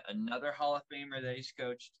 yet another Hall of Famer that he's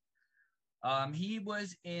coached. He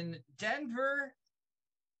was in Denver.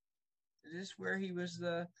 Is this where he was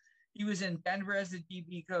He was in Denver as the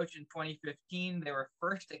DB coach in 2015. They were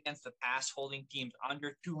first against the pass, holding teams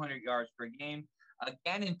under 200 yards per game.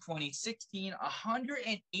 Again in 2016,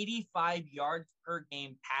 185 yards per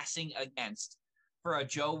game passing against for a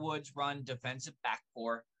Joe Woods run defensive back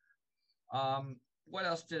core. What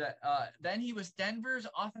else did I? Then he was Denver's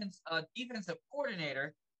defensive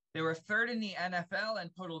coordinator. They were third in the NFL in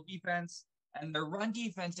total defense, and their run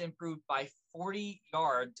defense improved by 40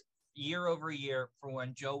 yards year over year for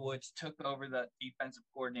when Joe Woods took over the defensive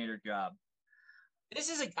coordinator job. This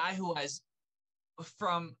is a guy who has,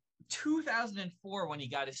 from 2004, when he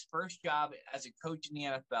got his first job as a coach in the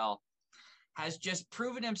NFL, has just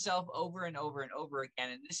proven himself over and over and over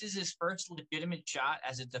again. And this is his first legitimate shot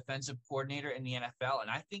as a defensive coordinator in the NFL. And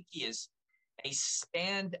I think he is a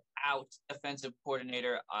standout defensive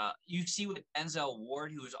coordinator. You see with Denzel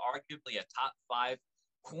Ward, who is arguably a top 5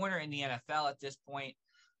 corner in the NFL at this point,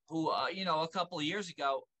 who, a couple of years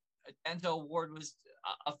ago, Denzel Ward was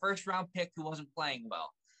a first-round pick who wasn't playing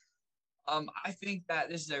well. I think that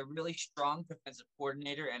this is a really strong defensive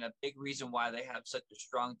coordinator and a big reason why they have such a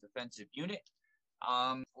strong defensive unit.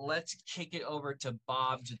 Let's kick it over to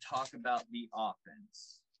Bob to talk about the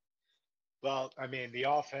offense. Well, the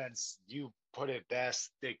offense, you put it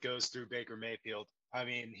best, it goes through Baker Mayfield.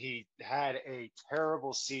 He had a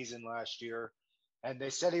terrible season last year, and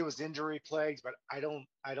they said he was injury plagued, but I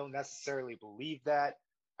don't necessarily believe that.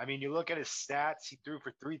 You look at his stats, he threw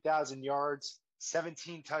for 3,000 yards,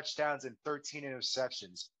 17 touchdowns, and 13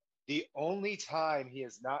 interceptions. The only time he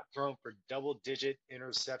has not thrown for double-digit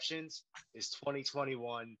interceptions is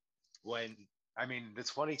 2021 the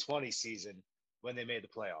 2020 season when they made the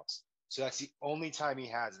playoffs. So that's the only time he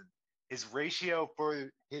hasn't. His ratio for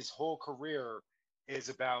his whole career is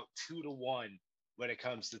about 2-1 when it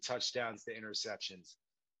comes to touchdowns to interceptions.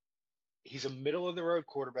 He's a middle-of-the-road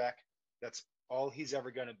quarterback. That's all he's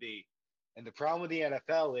ever going to be. And the problem with the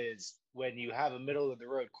NFL is when you have a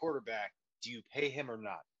middle-of-the-road quarterback, do you pay him or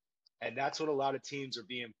not? And that's what a lot of teams are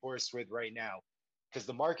being forced with right now, because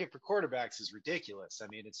the market for quarterbacks is ridiculous.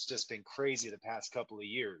 It's just been crazy the past couple of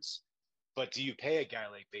years. But do you pay a guy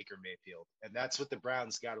like Baker Mayfield? And that's what the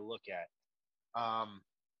Browns got to look at.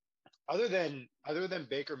 Other than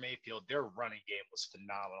Baker Mayfield, their running game was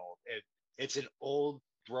phenomenal. It's an old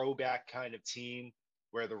throwback kind of team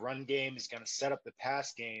where the run game is going to set up the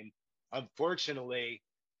pass game. Unfortunately,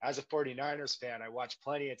 as a 49ers fan, I watched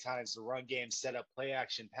plenty of times the run game set up play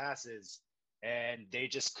action passes, and they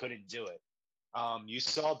just couldn't do it. You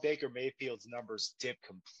saw Baker Mayfield's numbers dip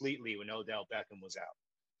completely when Odell Beckham was out.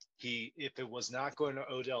 If it was not going to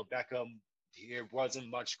Odell Beckham, there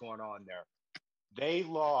wasn't much going on there. They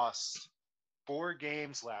lost 4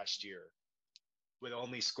 games last year with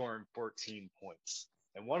only scoring 14 points.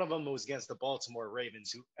 And one of them was against the Baltimore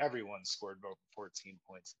Ravens, who everyone scored over 14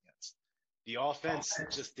 points against. The offense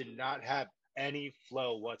just did not have any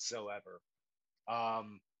flow whatsoever.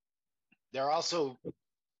 They're also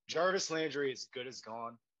Jarvis Landry is good as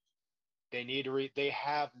gone. They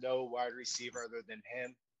have no wide receiver other than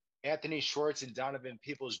him. Anthony Schwartz and Donovan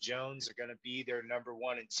Peoples-Jones are going to be their number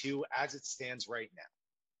 1 and 2 as it stands right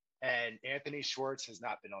now. And Anthony Schwartz has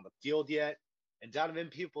not been on the field yet. And Donovan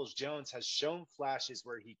Peoples-Jones has shown flashes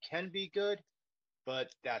where he can be good,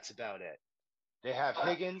 but that's about it. They have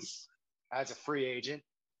Higgins as a free agent,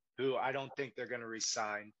 who I don't think they're going to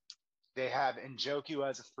re-sign. They have Njoku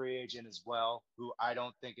as a free agent as well, who I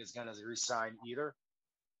don't think is going to re-sign either.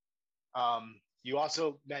 You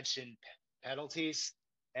also mentioned penalties,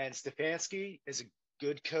 and Stefanski is a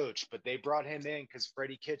good coach, but they brought him in because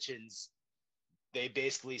Freddie Kitchens, they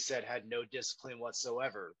basically said had no discipline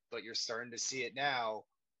whatsoever. But you're starting to see it now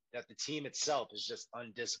that the team itself is just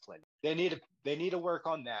undisciplined. They need to work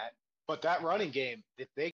on that. But that running game, if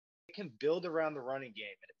they can build around the running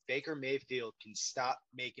game, and if Baker Mayfield can stop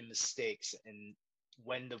making mistakes, and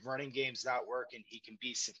when the running game's not working, he can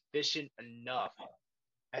be sufficient enough,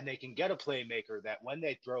 and they can get a playmaker that when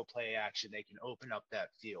they throw play action, they can open up that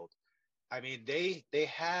field. I mean, they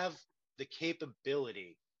have the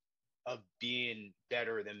capability of being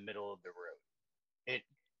better than middle of the road. It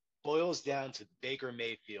boils down to Baker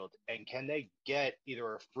Mayfield, and can they get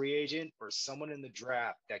either a free agent or someone in the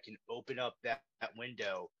draft that can open up that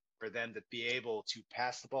window for them to be able to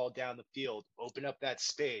pass the ball down the field, open up that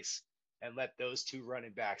space, and let those two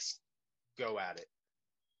running backs go at it.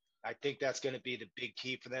 I think that's going to be the big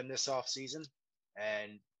key for them this offseason,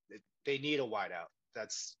 and they need a wideout.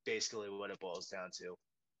 That's basically what it boils down to.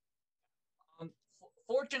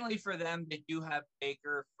 Fortunately for them, they do have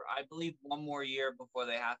Baker for, I believe, one more year before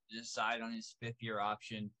they have to decide on his fifth-year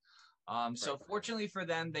option. So fortunately for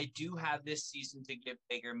them, they do have this season to give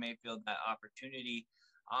Baker Mayfield that opportunity.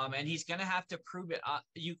 And he's going to have to prove it.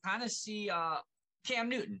 You kind of see Cam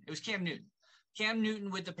Newton. It was Cam Newton. Cam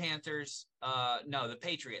Newton with the Panthers. The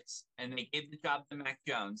Patriots. And they gave the job to Mac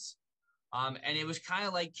Jones. And it was kind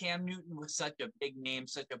of like Cam Newton was such a big name,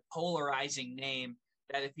 such a polarizing name,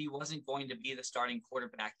 that if he wasn't going to be the starting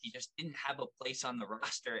quarterback, he just didn't have a place on the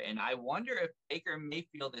roster. And I wonder if Baker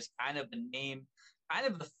Mayfield is kind of a name, kind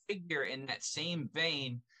of a figure in that same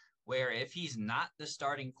vein, where if he's not the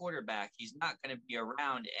starting quarterback, he's not going to be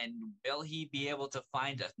around. And will he be able to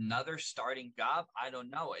find another starting job? I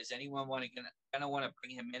don't know. Is anyone going to want to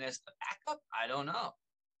bring him in as the backup? I don't know.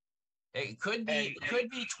 It could be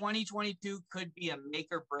 2022, could be a make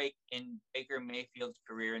or break in Baker Mayfield's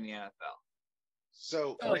career in the NFL.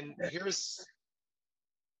 So, and here's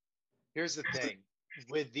the thing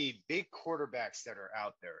with the big quarterbacks that are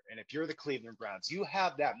out there, and if you're the Cleveland Browns, you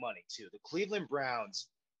have that money too. The Cleveland Browns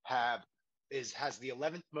has the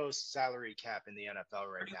 11th most salary cap in the NFL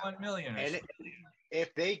right now. 31 million. And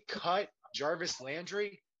if they cut Jarvis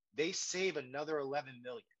Landry, they save another 11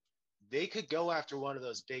 million. They could go after one of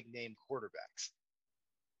those big name quarterbacks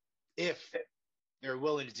if they're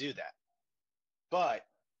willing to do that. But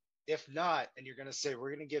if not, and you're going to say,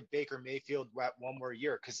 we're going to give Baker Mayfield one more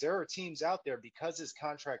year, because there are teams out there, because his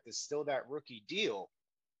contract is still that rookie deal,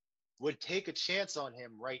 would take a chance on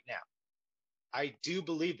him right now. I do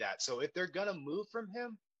believe that. So if they're going to move from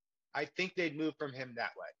him, I think they'd move from him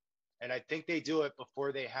that way. And I think they do it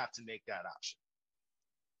before they have to make that option.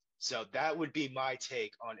 So that would be my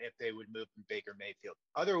take on if they would move from Baker Mayfield.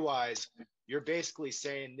 Otherwise, you're basically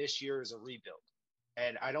saying this year is a rebuild.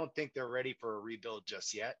 And I don't think they're ready for a rebuild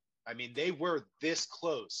just yet. I mean, they were this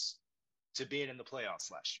close to being in the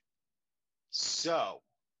playoffs last year. So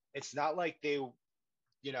it's not like they,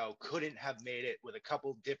 couldn't have made it with a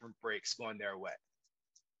couple different breaks going their way.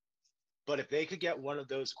 But if they could get one of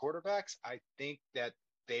those quarterbacks, I think that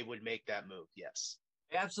they would make that move, yes.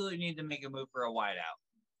 They absolutely need to make a move for a wideout.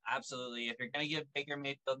 Absolutely. If you're going to give Baker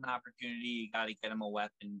Mayfield an opportunity, you got to get him a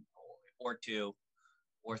weapon or two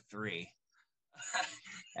or three.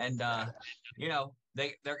 And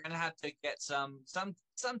they're going to have to get some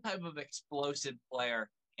type of explosive player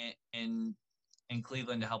in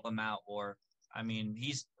Cleveland to help him out. Or, I mean,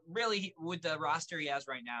 he's really, with the roster he has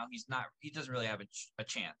right now, he doesn't really have a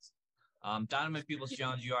chance. Donovan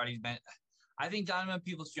Peoples-Jones, you already meant. I think Donovan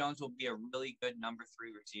Peoples-Jones will be a really good number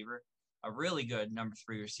 3 receiver. A really good number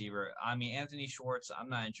 3 receiver. I mean, Anthony Schwartz, I'm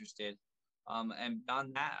not interested. And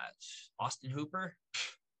beyond that, Austin Hooper,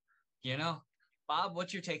 Bob,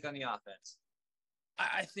 what's your take on the offense?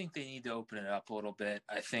 I think they need to open it up a little bit.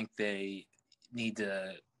 I think they need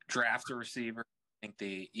to draft a receiver. I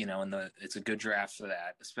think it's a good draft for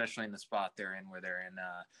that, especially in the spot they're in, where they're in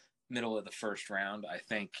middle of the first round. I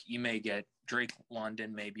think you may get Drake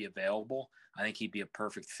London may be available. I think he'd be a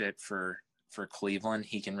perfect fit for Cleveland.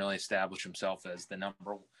 He can really establish himself as the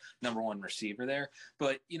number one receiver there.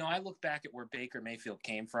 But, I look back at where Baker Mayfield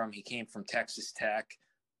came from. He came from Texas Tech,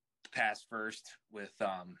 pass first with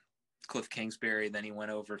Cliff Kingsbury. Then he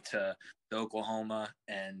went over to Oklahoma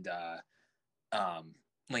and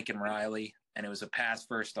Lincoln Riley, and it was a pass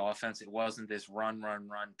first offense. It wasn't this run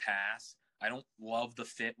pass. I don't love the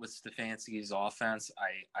fit with Stefanski's offense.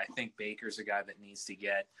 I think Baker's a guy that needs to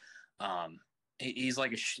get he's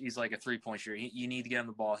like a 3-point shooter. You need to get him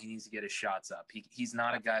the ball. He needs to get his shots up. He's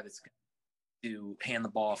not a guy that's going to hand the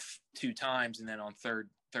ball 2 times and then on third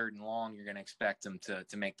and long you're going to expect him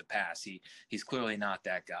to make the pass. He's clearly not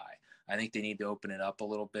that guy. I think they need to open it up a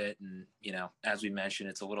little bit. And, as we mentioned,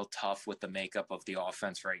 it's a little tough with the makeup of the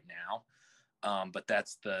offense right now. But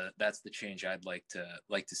that's the change I'd like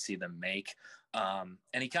to see them make. And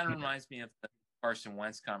he kind of reminds me of the Carson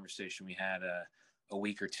Wentz conversation we had a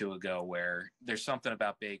week or two ago, where there's something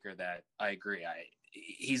about Baker that I agree.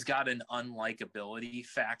 He's got an unlikability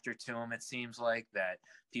factor to him. It seems like that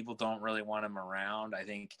people don't really want him around. I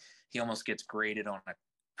think he almost gets graded on a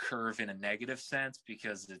curve in a negative sense,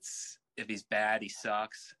 because if he's bad, he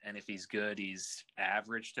sucks, and if he's good, he's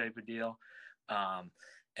average type of deal.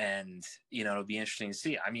 And it'll be interesting to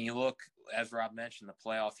see. I mean, you look, as Rob mentioned, the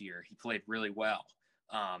playoff year, he played really well.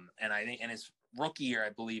 And I think in his rookie year,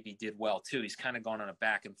 I believe he did well too. He's kind of gone on a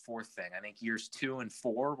back and forth thing. I think years 2 and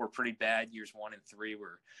 4 were pretty bad. Years 1 and 3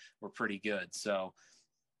 were pretty good. So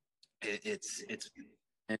it's an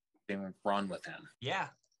interesting run with him. Yeah,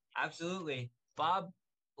 absolutely. Bob,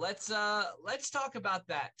 let's talk about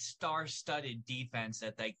that star-studded defense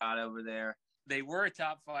that they got over there. They were a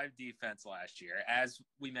top 5 defense last year. As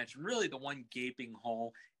we mentioned, really the one gaping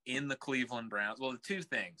hole in the Cleveland Browns. Well, the two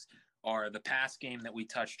things are the pass game that we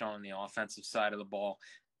touched on the offensive side of the ball,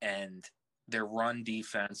 and their run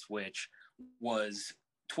defense, which was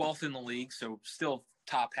 12th in the league, so still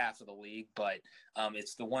top half of the league, but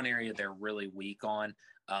it's the one area they're really weak on,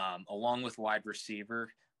 along with wide receiver.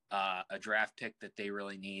 A draft pick that they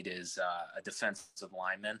really need is a defensive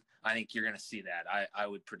lineman. I think you're going to see that. I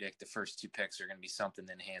would predict the first 2 picks are going to be something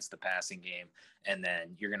to enhance the passing game, and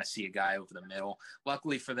then you're going to see a guy over the middle.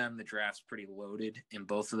 Luckily for them, the draft's pretty loaded in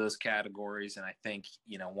both of those categories, and I think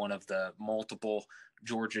one of the multiple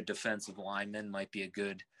Georgia defensive linemen might be a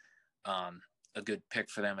good pick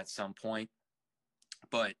for them at some point.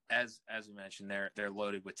 But as we mentioned, they're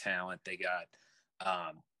loaded with talent. They got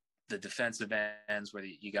the defensive ends where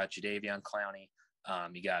you got Jadeveon Clowney,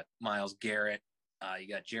 you got Myles Garrett, you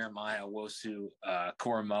got Jeremiah Wosu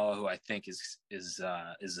Koromoa, who I think is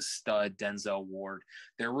a stud. Denzel Ward.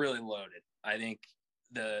 They're really loaded. I think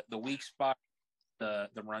the weak spot, the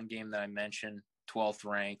run game that I mentioned, 12th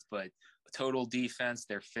ranked, but total defense,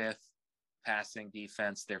 they're 5th. Passing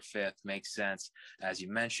defense, they're 5th. Makes sense, as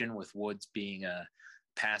you mentioned, with Woods being a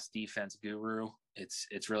pass defense guru.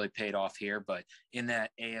 It's really paid off here. But in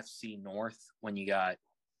that AFC North, when you got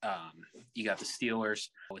the Steelers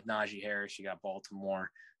with Najee Harris, you got Baltimore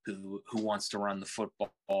who wants to run the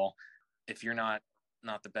football. If you're not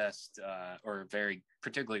the best or very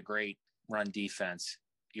particularly great run defense,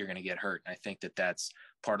 you're going to get hurt. And I think that's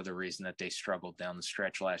part of the reason that they struggled down the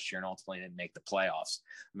stretch last year and ultimately didn't make the playoffs.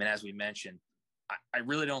 I mean, as we mentioned, I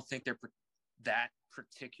really don't think they're that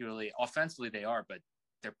particularly offensively. They are, but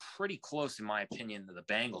they're pretty close, in my opinion, to the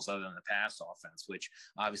Bengals, other than the pass offense, which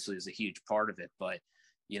obviously is a huge part of it. But,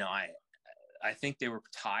 I think they were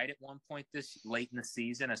tied at one point this late in the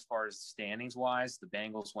season as far as standings wise. The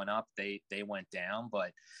Bengals went up, they went down.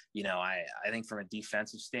 But, I think from a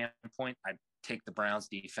defensive standpoint, I'd take the Browns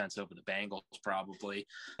defense over the Bengals probably.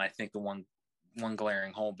 I think the one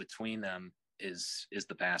glaring hole between them is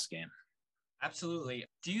the pass game. Absolutely.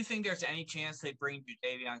 Do you think there's any chance they bring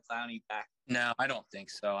Jadeveon Clowney back? No, I don't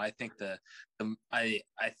think so. I think I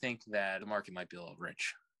think that the market might be a little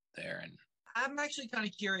rich there. And I'm actually kind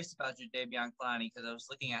of curious about Jadeveon Clowney because I was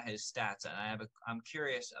looking at his stats, and I'm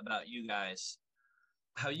curious about you guys,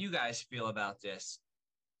 how you guys feel about this.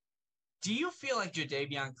 Do you feel like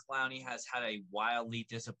Jadeveon Clowney has had a wildly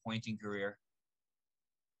disappointing career?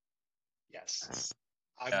 Yes.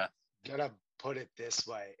 I'm gonna put it this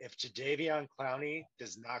way: if Jadeveon Clowney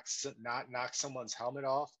does not knock someone's helmet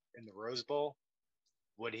off in the Rose Bowl,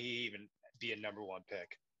 would he even be a number 1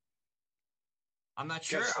 pick? I'm not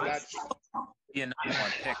sure. Be a number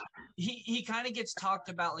 1 pick. He kind of gets talked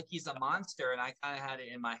about like he's a monster, and I kind of had it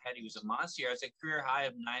in my head he was a monster. It's a career high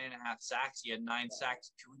of 9.5 sacks. He had 9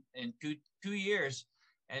 sacks in two years,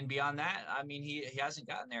 and beyond that, I mean, he hasn't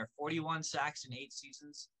gotten there. 41 sacks in 8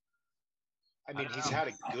 seasons. I mean, he's had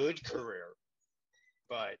a good career,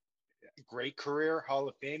 but great career, Hall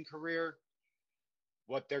of Fame career.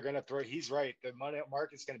 What they're going to throw, he's right. The money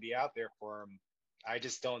market's going to be out there for him. I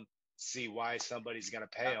just don't see why somebody's going to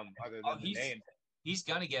pay him other than the name. He's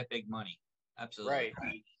going to get big money. Absolutely.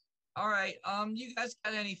 Right. All right. You guys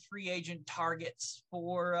got any free agent targets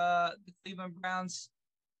for the Cleveland Browns?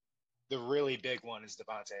 The really big one is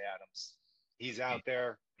Davante Adams. He's out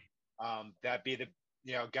there. That'd be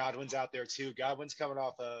Godwin's out there too. Godwin's coming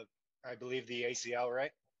off of, I believe, the ACL,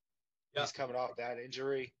 right? Yeah. He's coming off that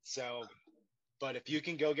injury. So, but if you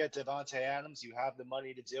can go get Davante Adams, you have the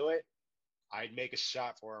money to do it. I'd make a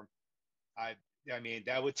shot for him. I mean,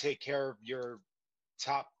 that would take care of your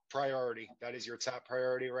top priority. That is your top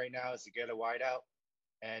priority right now, is to get a wideout.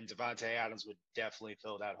 and Devontae Adams would definitely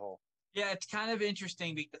fill that hole. Yeah, it's kind of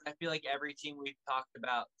interesting because I feel like every team we've talked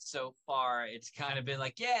about so far, it's kind of been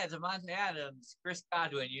like, yeah, Devontae Adams, Chris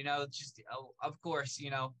Godwin, just of course,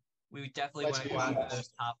 we definitely Let's want to be go after honest. those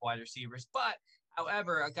top wide receivers. But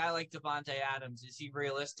however, a guy like Devontae Adams, is he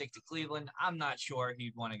realistic to Cleveland? I'm not sure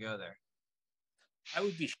he'd want to go there. I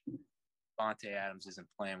would be sure Devontae Adams isn't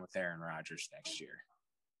playing with Aaron Rodgers next year,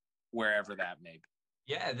 wherever that may be.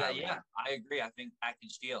 Yeah, I agree. I think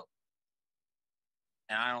package deal.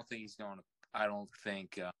 And I don't think he's going to. I don't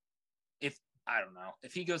think I don't know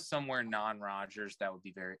if he goes somewhere non-Rodgers, that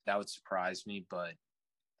would surprise me. But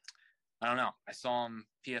I don't know. I saw him.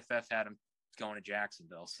 PFF had him going to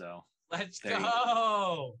Jacksonville, so let's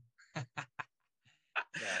go.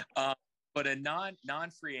 But a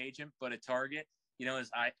non-free agent, but a target.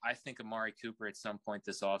 Is I think Amari Cooper at some point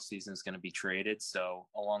this offseason is going to be traded. So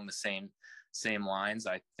along the same lines,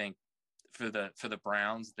 I think for the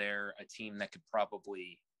Browns, they're a team that could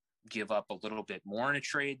probably give up a little bit more in a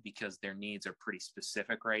trade because their needs are pretty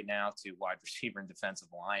specific right now to wide receiver and defensive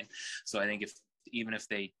line. So I think even if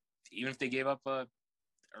they gave up a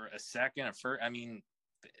second, a first, I mean,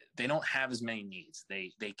 they don't have as many needs.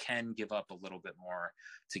 They can give up a little bit more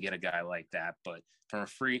to get a guy like that. But from a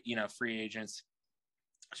free agents,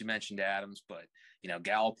 as you mentioned Adams, but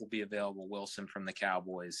Gallup will be available. Wilson from the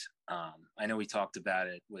Cowboys. I know we talked about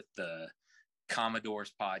it with the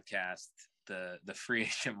Commodores podcast. The free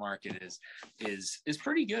agent market is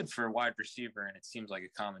pretty good for a wide receiver, and it seems like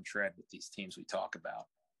a common thread with these teams we talk about.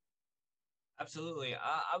 Absolutely.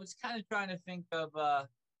 I was kind of trying to think of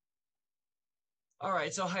all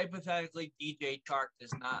right, so hypothetically, DJ Chark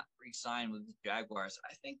does not re-sign with the Jaguars.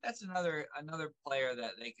 I think that's another player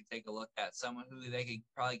that they could take a look at. Someone who they could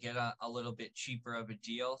probably get a little bit cheaper of a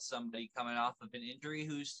deal. Somebody coming off of an injury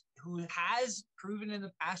who has proven in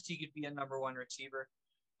the past he could be a number one receiver.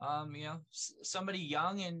 Somebody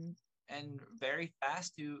young and very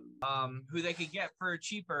fast who they could get for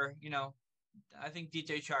cheaper. I think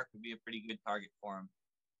DJ Chark would be a pretty good target for him.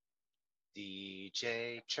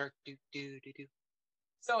 DJ Chark, do do do do.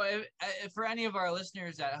 So if for any of our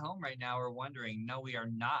listeners at home right now are wondering, no, we are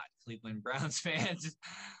not Cleveland Browns fans.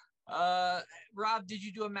 Rob, did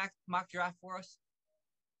you do a mock draft for us?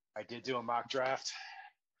 I did do a mock draft.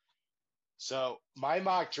 So my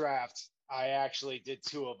mock draft, I actually did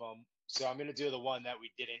two of them. So I'm going to do the one that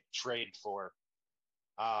we didn't trade for.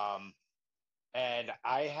 And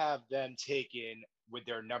I have them taken with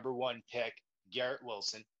their number one pick, Garrett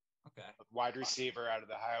Wilson. Okay. Wide receiver out of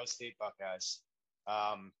the Ohio State Buckeyes.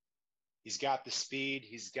 He's got the speed.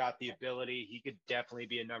 He's got the ability. He could definitely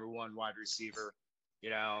be a number one wide receiver,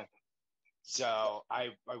 So I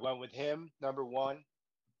went with him, number one.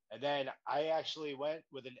 And then I actually went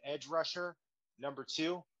with an edge rusher, number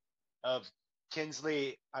two, of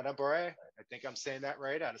Kingsley Anabare. I think I'm saying that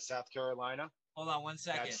right, out of South Carolina. Hold on 1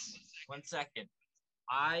 second. 1 second.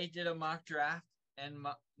 I did a mock draft, and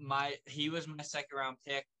he was my second round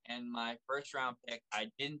pick, and my first round pick, I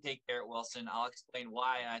didn't take Garrett Wilson. I'll explain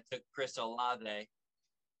why. I took Chris Olave.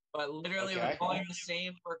 But literally, okay. we're going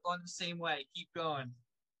the same way. Keep going.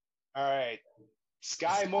 All right.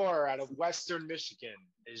 Sky Moore out of Western Michigan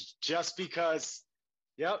is just because,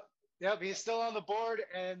 yep, he's still on the board,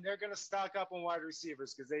 and they're going to stock up on wide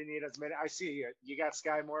receivers because they need as many. I see you got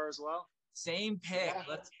Sky Moore as well. Same pick. Yeah.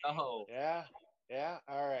 Let's go. Yeah.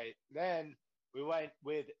 All right. Then we went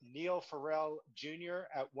with Neil Farrell Jr.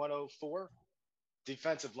 at 104,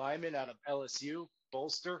 defensive lineman out of LSU,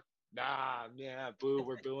 Bolster. Boo,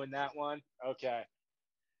 we're booing that one. Okay.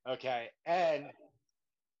 And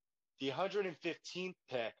the 115th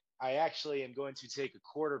pick, I actually am going to take a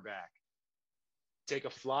quarterback. Take a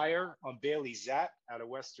flyer on Bailey Zapp out of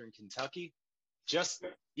Western Kentucky.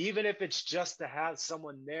 Even if it's just to have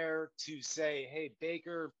someone there to say, hey,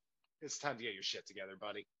 Baker, it's time to get your shit together,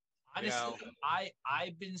 buddy. Honestly,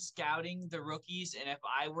 I've been scouting the rookies, and if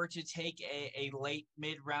I were to take a late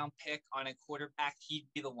mid-round pick on a quarterback, he'd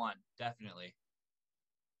be the one, definitely.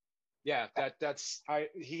 Yeah,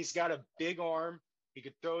 he's got a big arm. He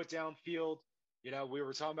could throw it downfield. We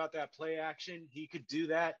were talking about that play action. He could do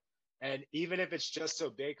that. And even if it's just so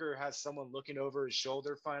Baker has someone looking over his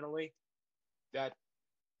shoulder finally, that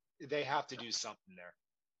they have to do something there,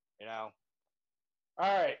 All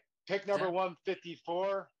right. Pick number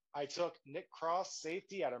 154. I took Nick Cross,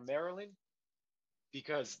 safety out of Maryland,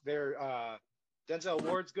 because they're Denzel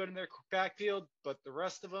Ward's good in their backfield, but the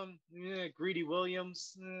rest of them, Greedy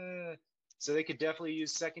Williams, so they could definitely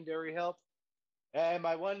use secondary help. And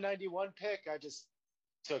my 191 pick, I just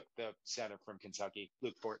took the center from Kentucky,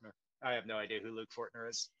 Luke Fortner. I have no idea who Luke Fortner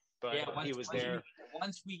is, but he was there.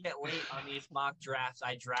 once we get late on these mock drafts,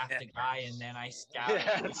 I draft a guy and then I scout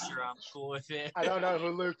and make sure I'm cool with it. I don't know who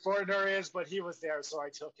Luke Fortner is, but he was there, so I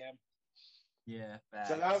took him. Yeah,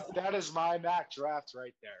 so that is my mock draft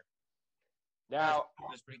right there. Now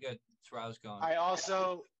that's pretty good. That's where I was going.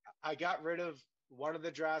 I got rid of one of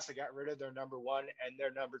the drafts. I got rid of their number 1 and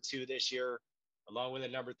their number 2 this year, along with a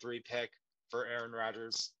number 3 pick for Aaron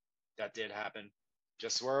Rodgers. That did happen.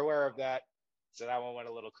 Just so we're aware of that. So that one went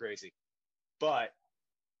a little crazy. But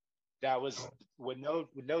that was with no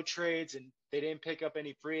trades, and they didn't pick up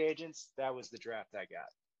any free agents. That was the draft I got.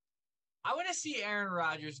 I want to see Aaron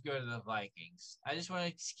Rodgers go to the Vikings. I just want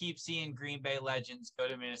to keep seeing Green Bay legends go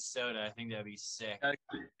to Minnesota. I think that'd be sick.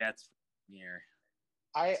 That's near.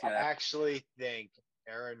 I actually think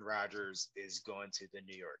Aaron Rodgers is going to the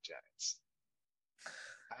New York Giants.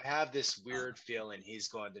 I have this weird feeling he's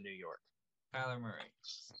going to New York. Kyler Murray.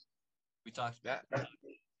 We talked about that.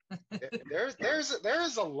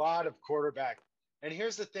 There's a lot of quarterback. And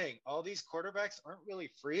here's the thing. All these quarterbacks aren't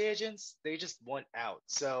really free agents. They just want out.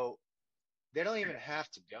 So they don't even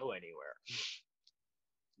have to go anywhere.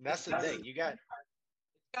 And that's the thing. You got.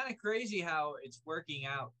 It's kind of crazy how it's working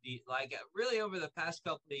out. Really over the past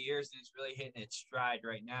couple of years, and it's really hitting its stride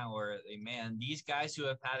right now. Where these guys who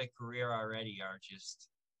have had a career already are just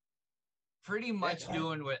pretty much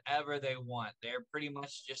doing whatever they want. They're pretty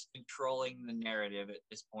much just controlling the narrative at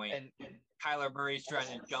this point. And Kyler Murray's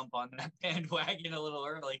trying to jump on that bandwagon a little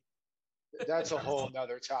early. That's a whole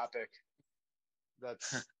nother topic.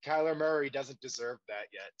 Kyler Murray doesn't deserve that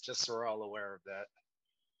yet, just so we're all aware of that.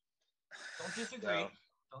 Don't disagree.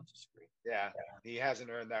 Don't disagree. Yeah, he hasn't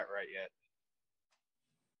earned that right yet.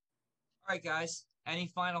 All right, guys. Any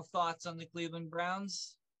final thoughts on the Cleveland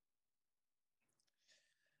Browns?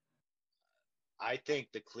 I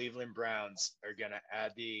think the Cleveland Browns are going to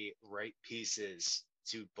add the right pieces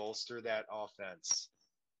to bolster that offense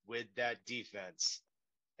with that defense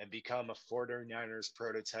and become a 49ers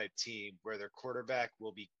prototype team where their quarterback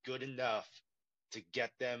will be good enough to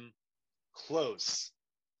get them close,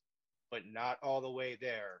 but not all the way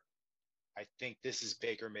there. I think this is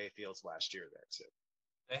Baker Mayfield's last year there too.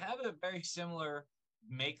 They have a very similar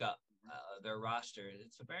makeup, their roster.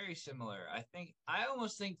 It's very similar. I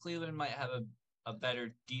almost think Cleveland might have a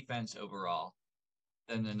better defense overall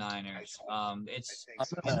than the Niners. It's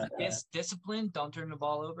discipline. Don't turn the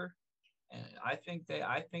ball over. And I think they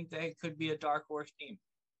could be a dark horse team.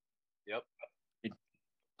 Yep.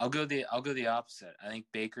 I'll go the opposite. I think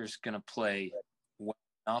Baker's going to play well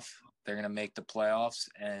enough. They're going to make the playoffs,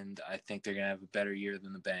 and I think they're going to have a better year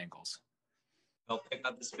than the Bengals. They'll pick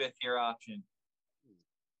up this 5th-year option.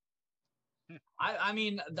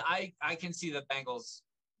 I can see the Bengals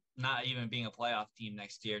not even being a playoff team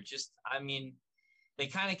next year. They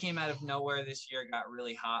kind of came out of nowhere this year, got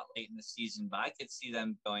really hot late in the season, but I could see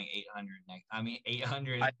them going 500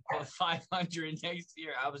 next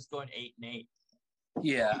year. I was going 8-8.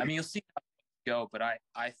 Yeah, you'll see how it go, but I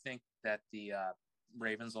think that the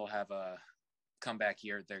Ravens will have a comeback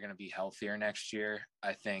year. They're going to be healthier next year.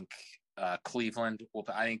 I think Cleveland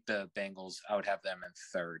I think the Bengals, I would have them in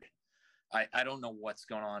 3rd. I don't know what's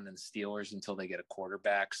going on in the Steelers until they get a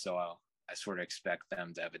quarterback, so I sort of expect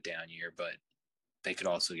them to have a down year, but they could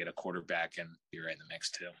also get a quarterback and be right in the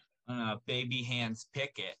mix too. Baby hands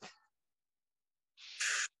Pickett.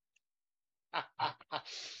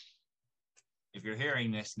 If you're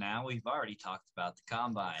hearing this now, we've already talked about the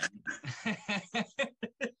combine.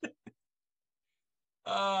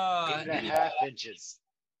 8.5 inches.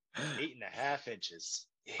 8.5 inches.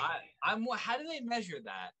 How do they measure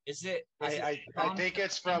that? I think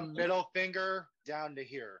it's from middle finger down to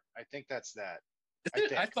here. I think that's that.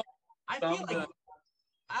 I feel like.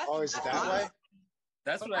 Is it that way?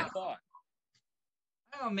 That's what I thought.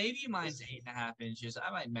 I don't know. Maybe mine's 8.5 inches. I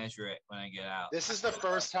might measure it when I get out. This is the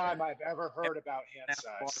first time I've ever heard about hand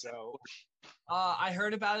size. So, I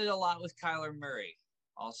heard about it a lot with Kyler Murray.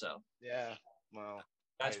 Also. Yeah. Well.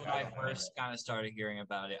 That's when I first kind of started hearing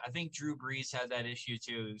about it. I think Drew Brees had that issue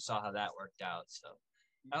too. Saw how that worked out. So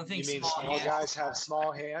I don't think small guys have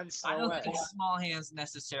small hands. I don't think small hands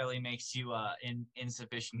necessarily makes you an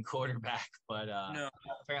insufficient quarterback, but no.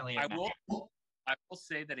 Apparently I will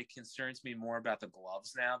say that it concerns me more about the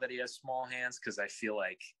gloves now that he has small hands, because I feel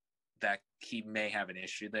like that he may have an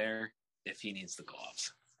issue there if he needs the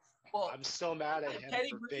gloves. Well, I'm so mad at him.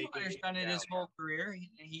 Teddy Bridgewater's done it his whole career.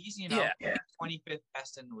 He's 25th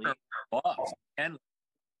best in the league. But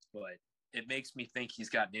it makes me think he's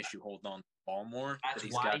got an issue holding on to the ball more. That's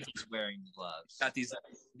why he's wearing the gloves. Got these.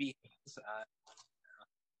 It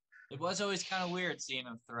was always kind of weird seeing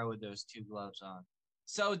him throw with those 2 gloves on.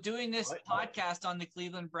 So doing this podcast on the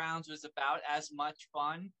Cleveland Browns was about as much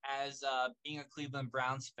fun as being a Cleveland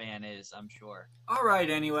Browns fan is, I'm sure. All right,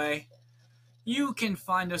 anyway. You can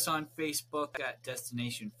find us on Facebook at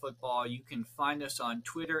Destination Football. You can find us on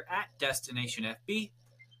Twitter at Destination FB.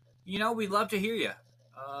 You know, we'd love to hear you.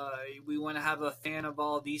 We want to have a fan of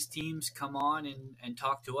all these teams come on and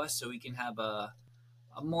talk to us so we can have a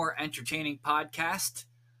more entertaining podcast.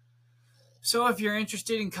 So if you're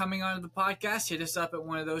interested in coming onto the podcast, hit us up at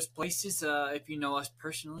one of those places. If you know us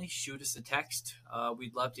personally, shoot us a text.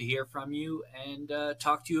 We'd love to hear from you and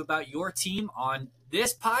talk to you about your team on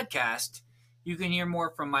this podcast. You can hear more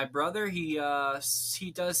from my brother. He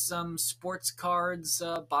does some sports cards,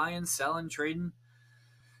 buying, selling, trading.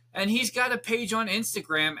 And he's got a page on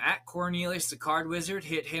Instagram at Cornelius the Card Wizard.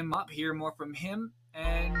 Hit him up, hear more from him.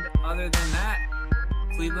 And other than that,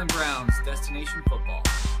 Cleveland Browns, Destination Football.